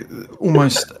like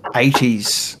almost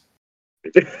 80s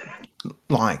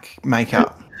like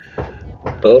makeup.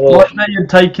 Like they had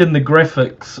taken the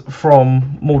graphics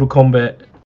from Mortal Kombat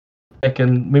back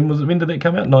in when did that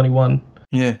come out? 91.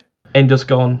 Yeah. And just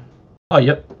gone, oh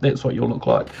yep, that's what you'll look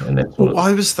like, and that's what. Well,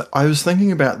 I was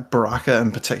thinking about Baraka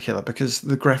in particular because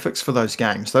the graphics for those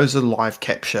games, those are live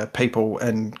capture people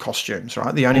in costumes,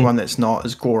 right? The only one that's not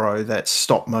is Goro, that's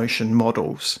stop motion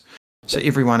models. So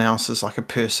everyone else is like a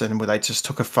person where they just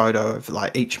took a photo of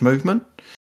like each movement.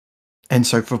 And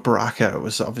so for Baraka, it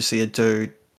was obviously a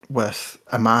dude with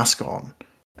a mask on.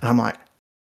 And I'm like,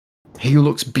 he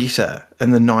looks better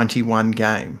in the 91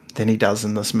 game than he does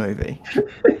in this movie.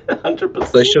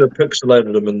 100%. They should have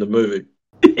pixelated him in the movie.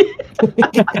 It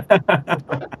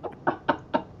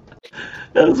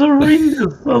was horrendous.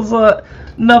 It was like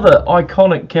another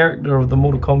iconic character of the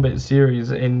Mortal Kombat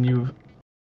series, and you've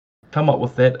come up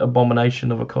with that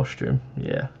abomination of a costume.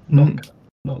 Yeah, not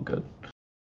good.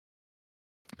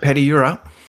 Paddy, you're up.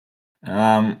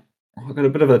 I've got a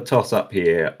bit of a toss up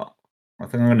here. I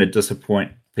think I'm going to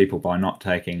disappoint people by not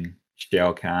taking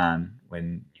Shao Kahn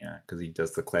when, because he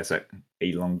does the classic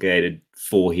elongated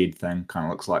forehead thing. Kind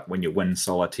of looks like when you win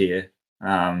solitaire.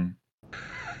 I'm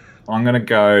going to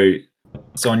go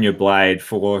Sonya Blade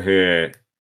for her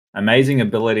amazing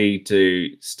ability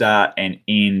to start and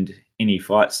end any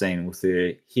fight scene with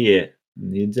her hair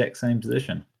in the exact same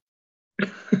position.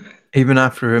 Even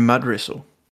after her mud wrestle.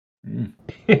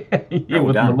 Yeah,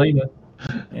 with Melina.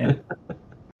 Yeah.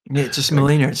 Yeah, it's just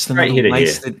Melina. It's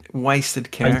the wasted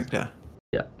character.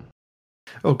 Yeah.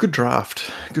 Oh, good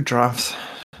draft. Good draft.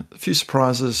 A few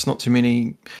surprises, not too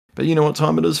many. But you know what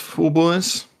time it is for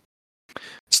boys?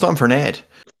 It's time for an ad.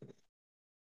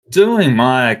 Doing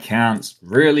my accounts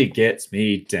really gets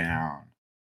me down.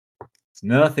 There's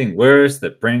nothing worse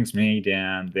that brings me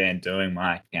down than doing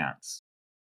my accounts.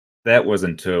 That was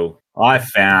until I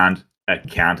found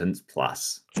Accountants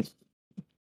Plus.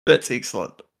 That's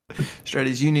excellent.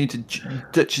 Strategies, you need to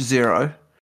ditch Zero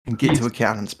and get to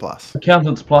Accountants Plus.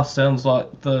 Accountants Plus sounds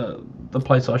like the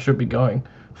place I should be going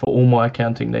for all my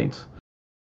accounting needs.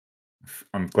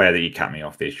 I'm glad that you cut me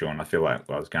off there, Sean. I feel like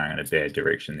I was going in a bad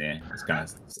direction there.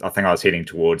 I think I was heading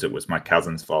towards it was my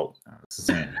cousin's fault.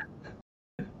 We're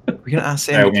going to ask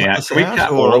Sam to cut this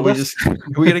out, or are we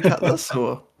going to cut this?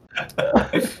 Or?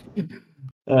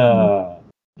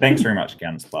 Thanks very much,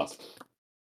 Accountants Plus.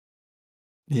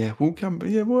 Yeah, we'll come.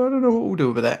 Yeah, well, I don't know what we'll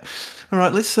do with that. All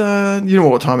right, let's. You know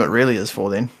what time it really is for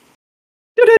then.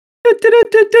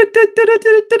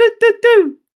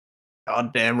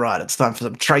 God damn right, it's time for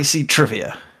some Tracy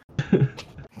trivia.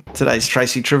 Today's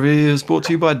Tracy trivia is brought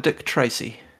to you by Dick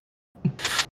Tracy.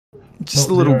 Just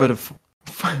a little bit of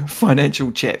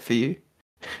financial chat for you.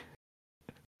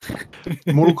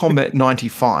 Mortal Kombat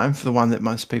 95, the one that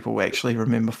most people actually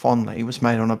remember fondly, was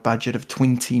made on a budget of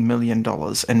 $20 million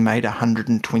and made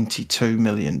 $122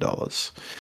 million.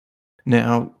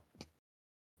 Now,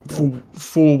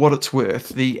 for what it's worth,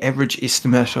 the average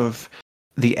estimate of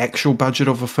the actual budget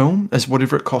of a film is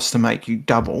whatever it costs to make you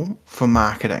double for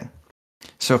marketing.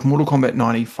 So if Mortal Kombat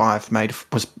 95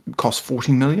 cost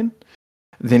 $40 million,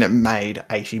 then it made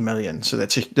 $80 million. So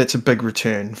that's a big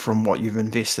return from what you've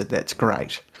invested. That's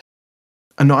great.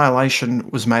 Annihilation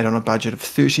was made on a budget of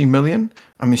 $30 million.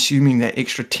 I'm assuming that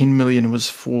extra $10 million was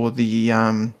for the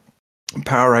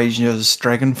Power Rangers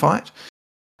Dragon fight,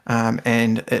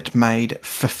 and it made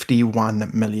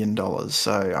 $51 million.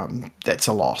 So that's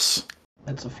a loss.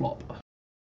 That's a flop.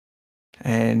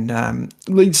 And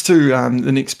leads to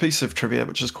the next piece of trivia,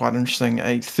 which is quite interesting.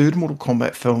 A third Mortal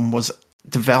Kombat film was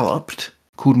developed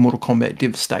called Mortal Kombat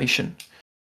Devastation.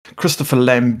 Christopher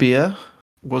Lambert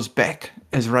was back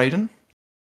as Raiden.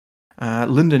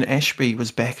 Lyndon Ashby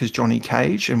was back as Johnny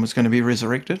Cage and was going to be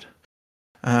resurrected.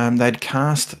 They'd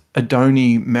cast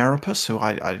Adoni Maripus, who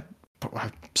I'm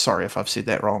sorry if I've said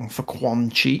that wrong, for Quan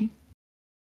Chi.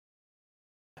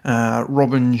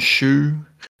 Robin Shu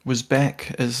was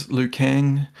back as Liu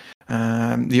Kang.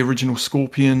 The original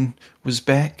Scorpion was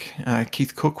back.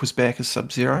 Keith Cook was back as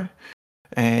Sub-Zero.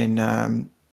 And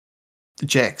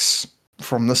Jax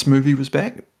from this movie was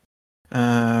back.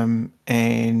 And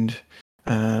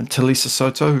Talisa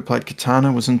Soto, who played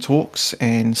Katana, was in talks,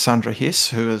 and Sandra Hess,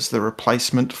 who is the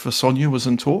replacement for Sonya, was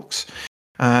in talks.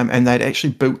 And they'd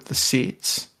actually built the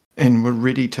sets and were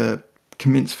ready to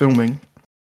commence filming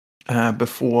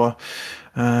before.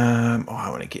 I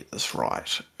want to get this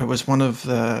right. It was one of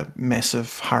the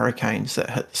massive hurricanes that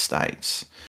hit the States.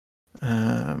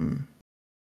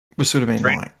 Was sort of been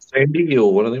like Sandy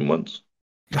or one of them ones.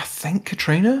 I think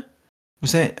Katrina.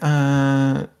 Was that?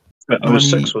 It was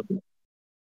 6, wasn't it?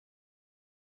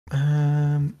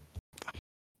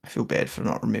 I feel bad for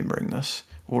not remembering this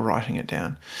or writing it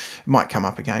down. It might come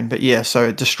up again, but yeah. So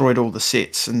it destroyed all the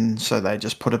sets, and so they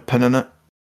just put a pin in it.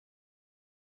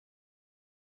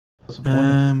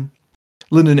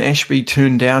 Lyndon Ashby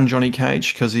turned down Johnny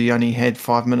Cage because he only had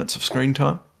 5 minutes of screen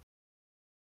time.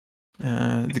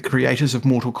 The creators of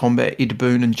Mortal Kombat, Ed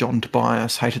Boon and John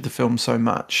Tobias, hated the film so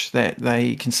much that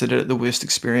they considered it the worst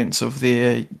experience of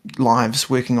their lives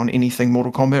working on anything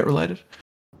Mortal Kombat related.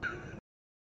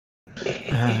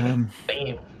 Damn.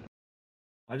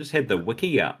 I just had the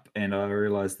wiki up and I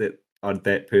realised that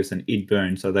that person, Ed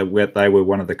Boon, so they were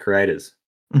one of the creators.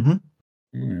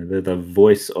 Mm-hmm. They're the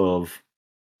voice of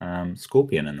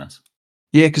Scorpion in this.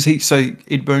 Yeah, because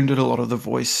Ed Boon did a lot of the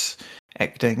voice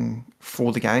acting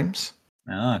for the games.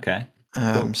 Oh, okay.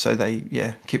 Cool. So they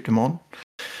kept him on.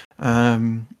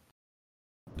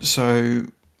 So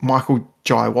Michael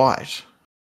Jai White,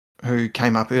 who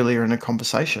came up earlier in a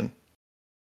conversation,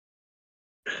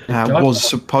 was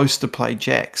supposed to play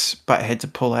Jax, but had to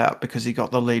pull out because he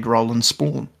got the lead role in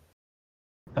Spawn.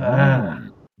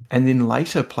 And then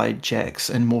later played Jax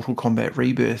in Mortal Kombat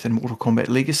Rebirth and Mortal Kombat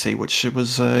Legacy, which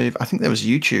was, I think that was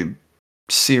YouTube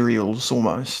serials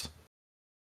almost.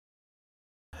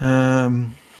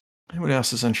 What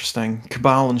else is interesting?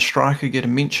 Cabal and Stryker get a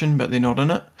mention, but they're not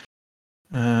in it.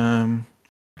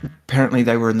 Apparently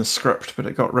they were in the script, but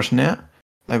it got written out.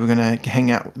 They were going to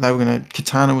hang out.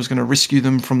 Katana was going to rescue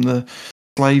them from the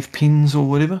slave pens or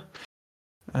whatever.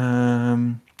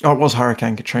 It was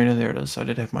Hurricane Katrina. There it is. I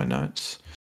did have my notes.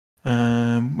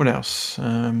 What else?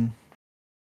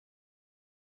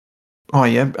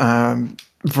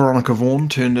 Veronica Vaughn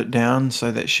turned it down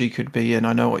so that she could be in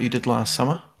I Know What You Did Last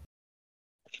Summer.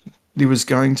 There was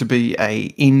going to be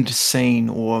a end scene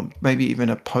or maybe even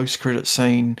a post-credit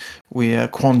scene where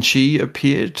Quan Chi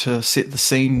appeared to set the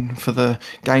scene for the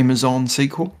Game Is On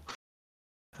sequel.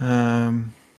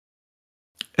 In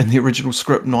the original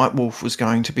script, Nightwolf was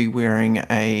going to be wearing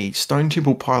a Stone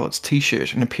Temple Pilots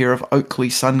t-shirt and a pair of Oakley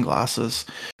sunglasses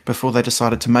before they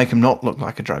decided to make him not look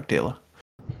like a drug dealer.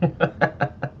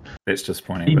 That's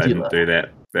disappointing. They didn't do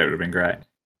that. That would have been great.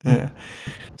 Yeah.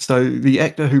 So the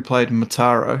actor who played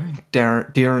Motaro,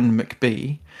 Darren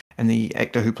McBee, and the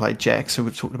actor who played Jax, who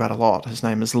we've talked about a lot, his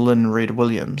name is Lynn Red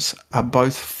Williams, are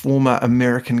both former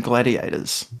American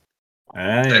gladiators.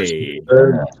 Hey,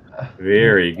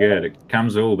 very good. It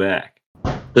comes all back.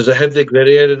 Does it have their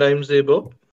gladiator names there,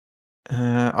 Bob?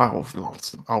 I'll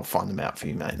find them out for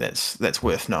you, mate. That's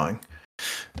worth knowing.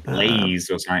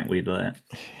 Blaze or something weird like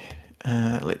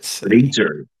that. Let's see.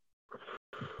 Blazer.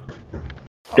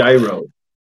 Gyro.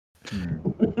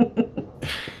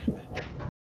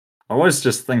 I was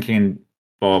just thinking,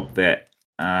 Bob, that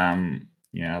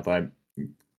they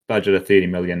budget of 30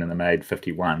 million and they made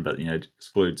 51, but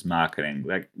excludes marketing.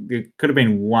 Like there could have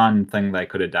been one thing they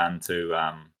could have done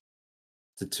to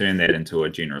turn that into a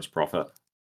generous profit.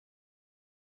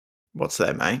 What's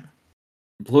that, mate?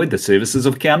 Employed the services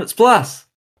of Accountants Plus.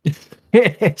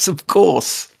 Yes, of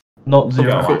course. Not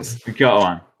zero. We got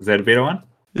one. Is that a better one?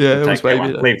 Yeah, it was way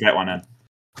better. Leave that one in.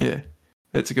 Yeah,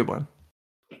 that's a good one.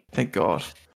 Thank God.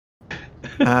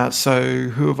 So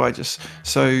who have I just...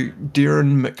 So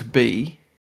Darren McBee,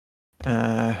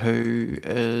 who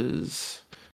is...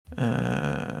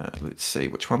 let's see,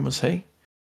 which one was he?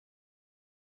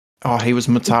 Oh, he was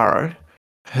Motaro.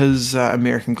 His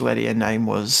American gladiator name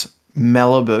was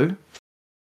Malibu.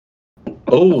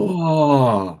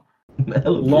 Oh.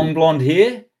 Long blonde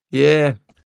hair? Yeah.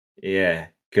 Yeah,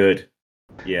 good.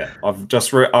 Yeah, I've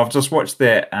just watched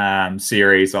that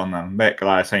series on them. That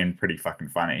guy seemed pretty fucking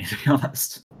funny, to be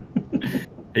honest.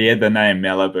 He had the name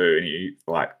Malibu, and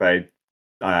they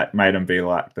made him be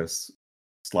like this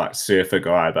like surfer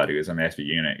guy, but he was a massive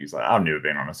unit. He's like, I've never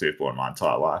been on a surfboard in my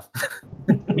entire life.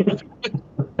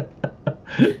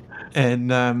 And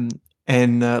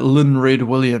Lynn Red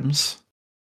Williams.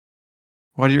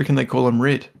 Why do you reckon they call him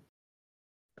Red?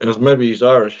 Because maybe he's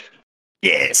Irish.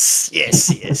 Yes.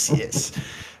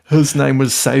 His name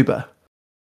was Saber.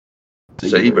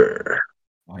 Saber.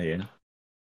 Oh yeah.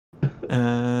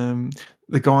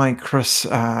 The guy Chris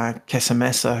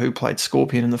Casamassa, who played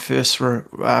Scorpion in the first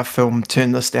film,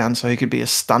 turned this down so he could be a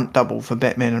stunt double for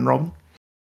Batman and Robin.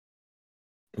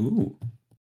 Ooh.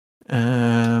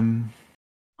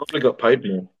 Probably got paid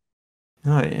more.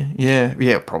 Oh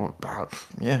yeah, probably,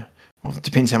 yeah. Well, it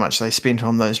depends how much they spent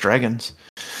on those dragons.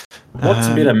 What's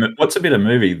a better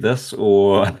movie, this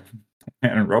or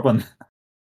Batman and Robin?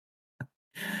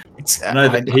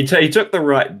 He took the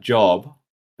right job,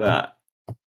 but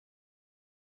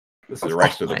this is a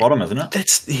race to the bottom, isn't it?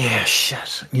 That's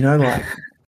shit. You know, like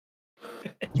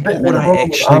what would I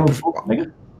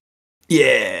actually?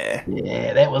 Yeah,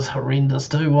 that was horrendous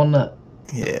too, wasn't it?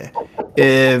 Yeah,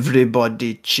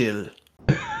 everybody chill.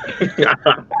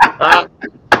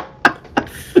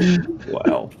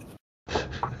 Wow.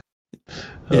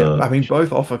 Yeah, I mean,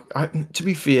 both offer. To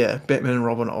be fair, Batman and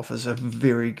Robin offers a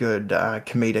very good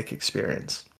comedic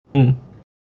experience.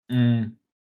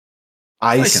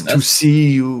 Nice to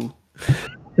see you.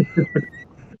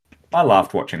 I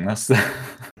laughed watching this.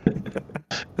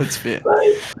 That's fair.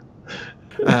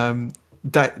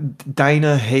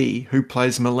 Dana He, who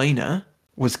plays Melina,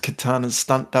 was Katana's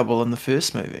stunt double in the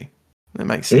first movie. That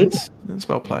makes sense. That's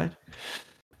well played.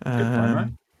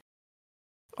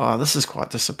 This is quite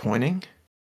disappointing.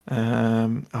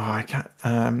 I can't.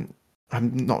 I'm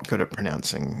not good at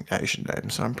pronouncing Asian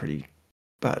names, so I'm pretty.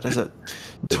 But is it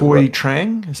Toi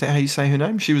Trang? Is that how you say her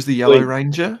name? She was the Yellow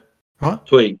Ranger. What?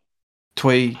 Toi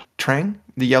Trang,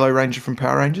 the Yellow Ranger from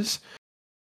Power Rangers,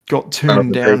 got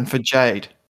turned down for Jade.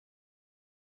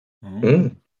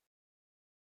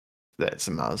 That's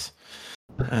a muzz.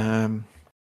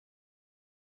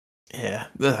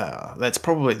 That's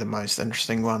probably the most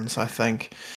interesting ones, I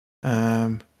think.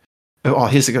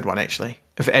 Here's a good one, actually.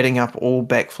 If adding up all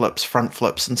back flips, front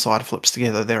flips, and side flips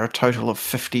together, there are a total of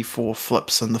 54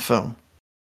 flips in the film.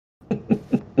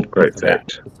 Great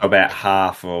fact. About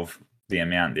half of the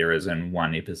amount there is in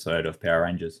one episode of Power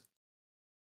Rangers.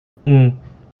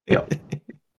 Yep.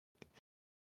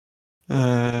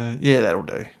 That'll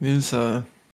do. There's the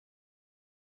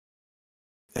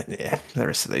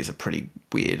rest of these are pretty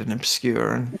weird and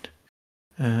obscure, and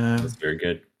that's very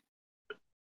good.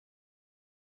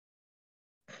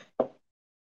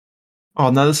 Oh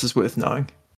no, this is worth knowing.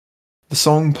 The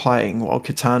song playing while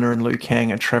Katana and Liu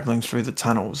Kang are traveling through the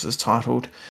tunnels is titled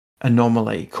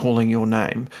 "Anomaly, Calling Your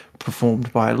Name,"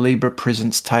 performed by Libra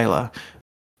Presence Taylor.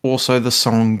 Also, the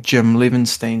song Jim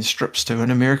Levenstein strips to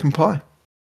in American Pie.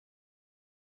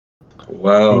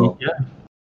 Wow.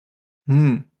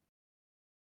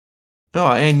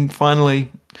 Oh, and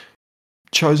finally,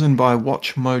 chosen by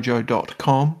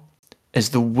WatchMojo.com as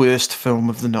the worst film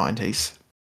of the 90s.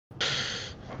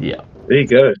 Yeah. There you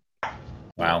go.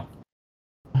 Wow.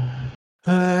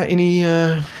 Any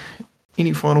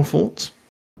final thoughts?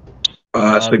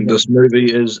 I think this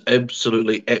movie is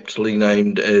absolutely aptly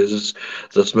named as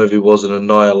this movie was an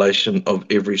annihilation of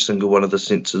every single one of the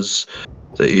senses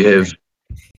that you have.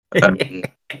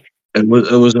 It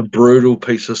was a brutal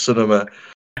piece of cinema.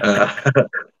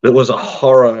 There was a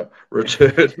horror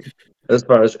return as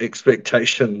far as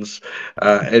expectations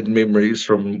and memories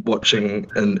from watching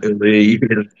in the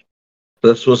years.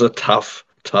 This was a tough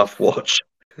watch.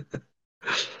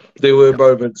 There were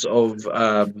moments of,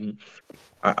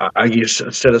 I guess,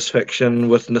 satisfaction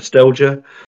with nostalgia.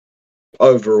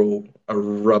 Overall, a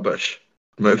rubbish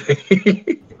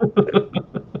movie.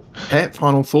 Pat,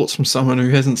 final thoughts from someone who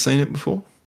hasn't seen it before?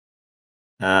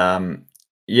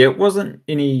 It wasn't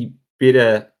any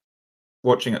better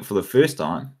watching it for the first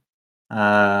time.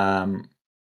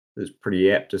 There's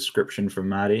pretty apt description from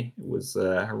Marty. It was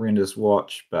a horrendous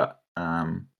watch, but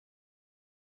kind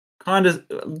of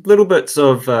little bits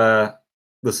of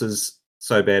this is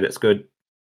so bad it's good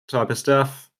type of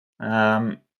stuff.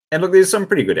 And look, there's some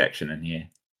pretty good action in here.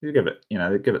 You give it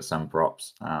some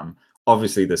props.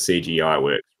 Obviously the CGI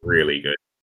works really good,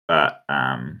 but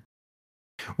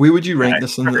where would you rank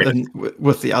this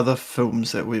with the other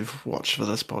films that we've watched for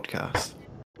this podcast?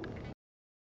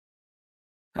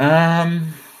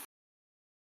 I'm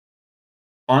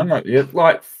like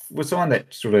with someone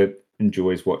that sort of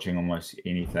enjoys watching almost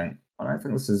anything. I don't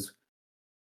think this is.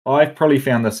 I've probably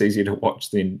found this easier to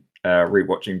watch than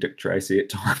rewatching Dick Tracy at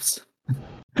times.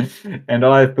 And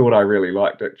I thought I really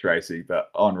liked Dick Tracy, but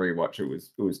on rewatch it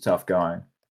was tough going.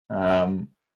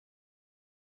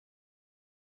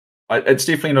 It's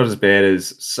definitely not as bad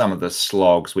as some of the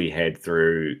slogs we had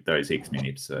through those X-Men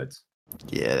episodes.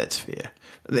 Yeah, that's fair.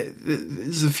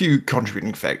 There's a few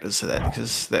contributing factors to that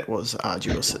because that was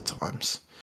arduous at times.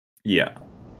 Yeah.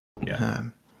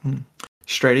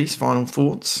 Stratty's final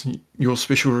thoughts. Your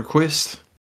special request.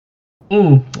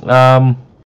 Like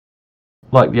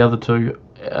the other two,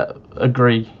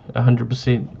 agree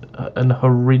 100%. An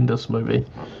horrendous movie.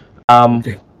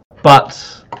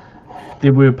 But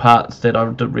there were parts that I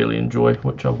did really enjoy,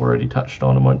 which I've already touched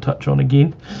on and won't touch on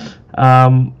again.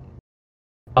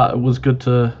 But it was good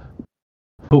to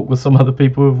talk with some other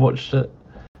people who've watched it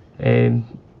and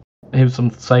have some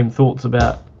same thoughts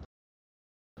about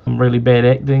some really bad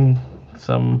acting,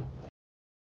 some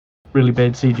really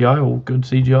bad CGI or good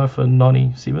CGI for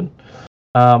 97.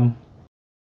 But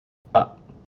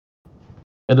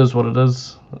it is what it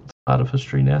is. It's part of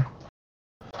history now.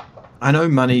 I know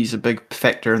money's a big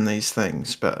factor in these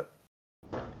things, but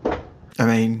I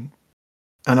mean,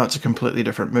 I know it's a completely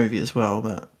different movie as well,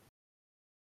 but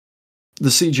the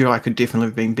CGI could definitely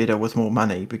have been better with more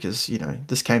money because, you know,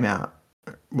 this came out,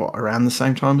 around the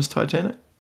same time as Titanic?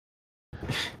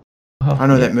 I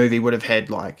know that movie would have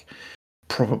had, like,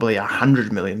 probably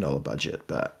 $100 million budget,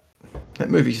 but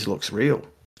that movie just looks real.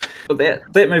 But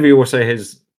that movie also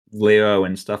has Leo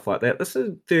and stuff like that. This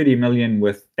is $30 million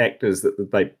with actors that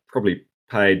they probably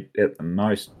paid at the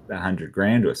most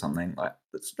 $100,000 or something. Like,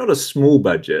 it's not a small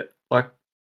budget. Like,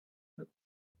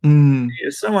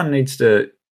 someone needs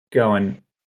to go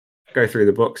through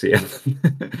the books here.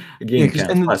 Again, it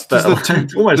almost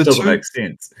doesn't make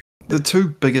sense. The two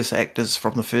biggest actors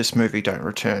from the first movie don't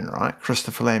return, right?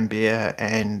 Christopher Lambert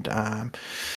and I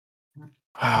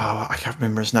can't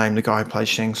remember his name. The guy who plays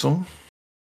Shang Tsung.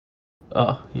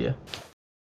 Oh yeah.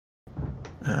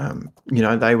 You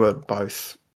know, they were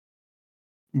both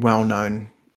well known.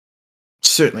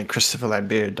 Certainly, Christopher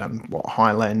Lambert had done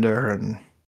Highlander and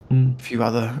a few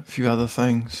other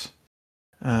things.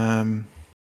 I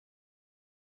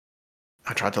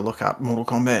tried to look up Mortal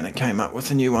Kombat and it came up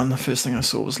with a new one. The first thing I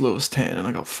saw was Lewis Tan and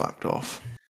I got fucked off.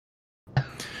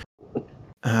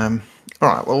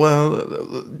 Alright, well,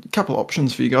 a couple of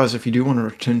options for you guys if you do want to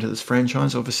return to this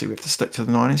franchise. Obviously, we have to stick to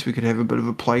the 90s. We could have a bit of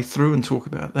a playthrough and talk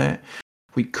about that.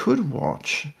 We could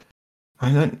watch...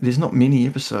 there's not many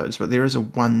episodes, but there is a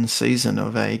one season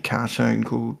of a cartoon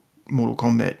called Mortal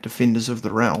Kombat Defenders of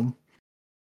the Realm,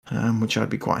 which I'd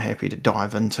be quite happy to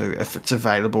dive into if it's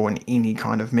available in any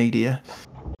kind of media.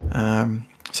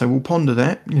 So we'll ponder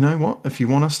that. You know what? If you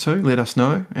want us to, let us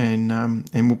know, and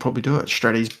we'll probably do it.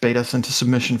 Stratty's beat us into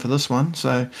submission for this one.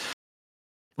 So,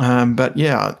 but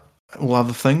yeah, all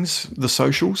other things, the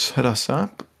socials, hit us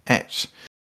up at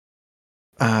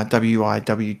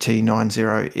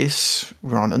WIWT90S.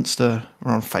 We're on Insta.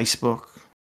 We're on Facebook.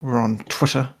 We're on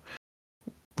Twitter.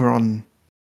 We're on...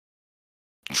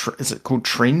 is it called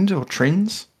Trend or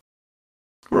Trends?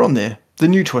 We're on there. The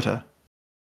new Twitter.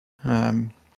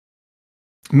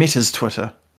 Meta's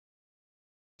Twitter.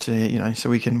 So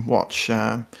we can watch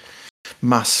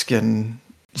Musk and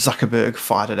Zuckerberg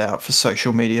fight it out for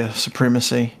social media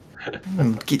supremacy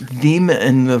and get them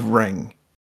in the ring.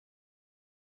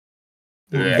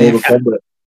 Yeah,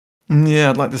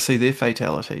 I'd like to see their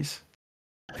fatalities.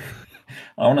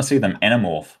 I want to see them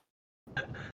anamorph.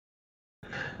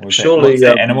 Surely, what's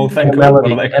that animal thing?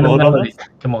 Animality.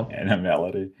 Come on.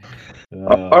 Animality.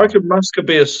 I reckon Musk could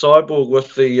be a cyborg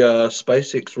with the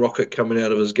SpaceX rocket coming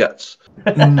out of his guts.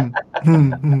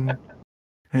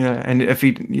 Yeah, and if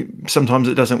sometimes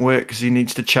it doesn't work because he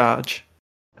needs to charge.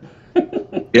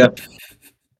 Yeah.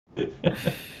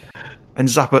 And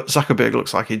Zuckerberg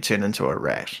looks like he'd turn into a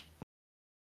rat.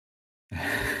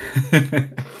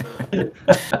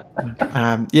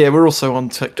 We're also on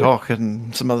TikTok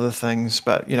and some other things,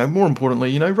 but more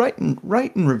importantly, rate and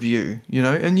review,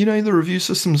 and the review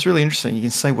system is really interesting. You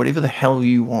can say whatever the hell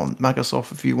you want, mug us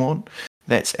off if you want.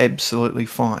 That's absolutely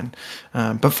fine.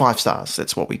 But 5 stars,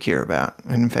 that's what we care about.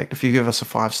 And in fact, if you give us a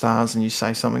 5 stars and you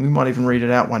say something, we might even read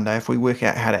it out one day if we work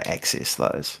out how to access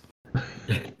those.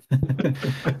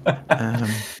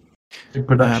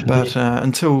 But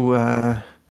until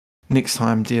next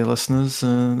time, dear listeners,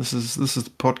 this is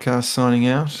the podcast signing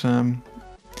out.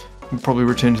 We'll probably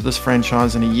return to this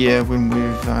franchise in a year when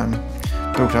we've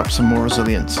built up some more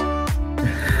resilience.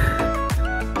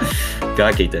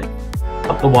 Go, Keith.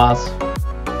 Up the wires.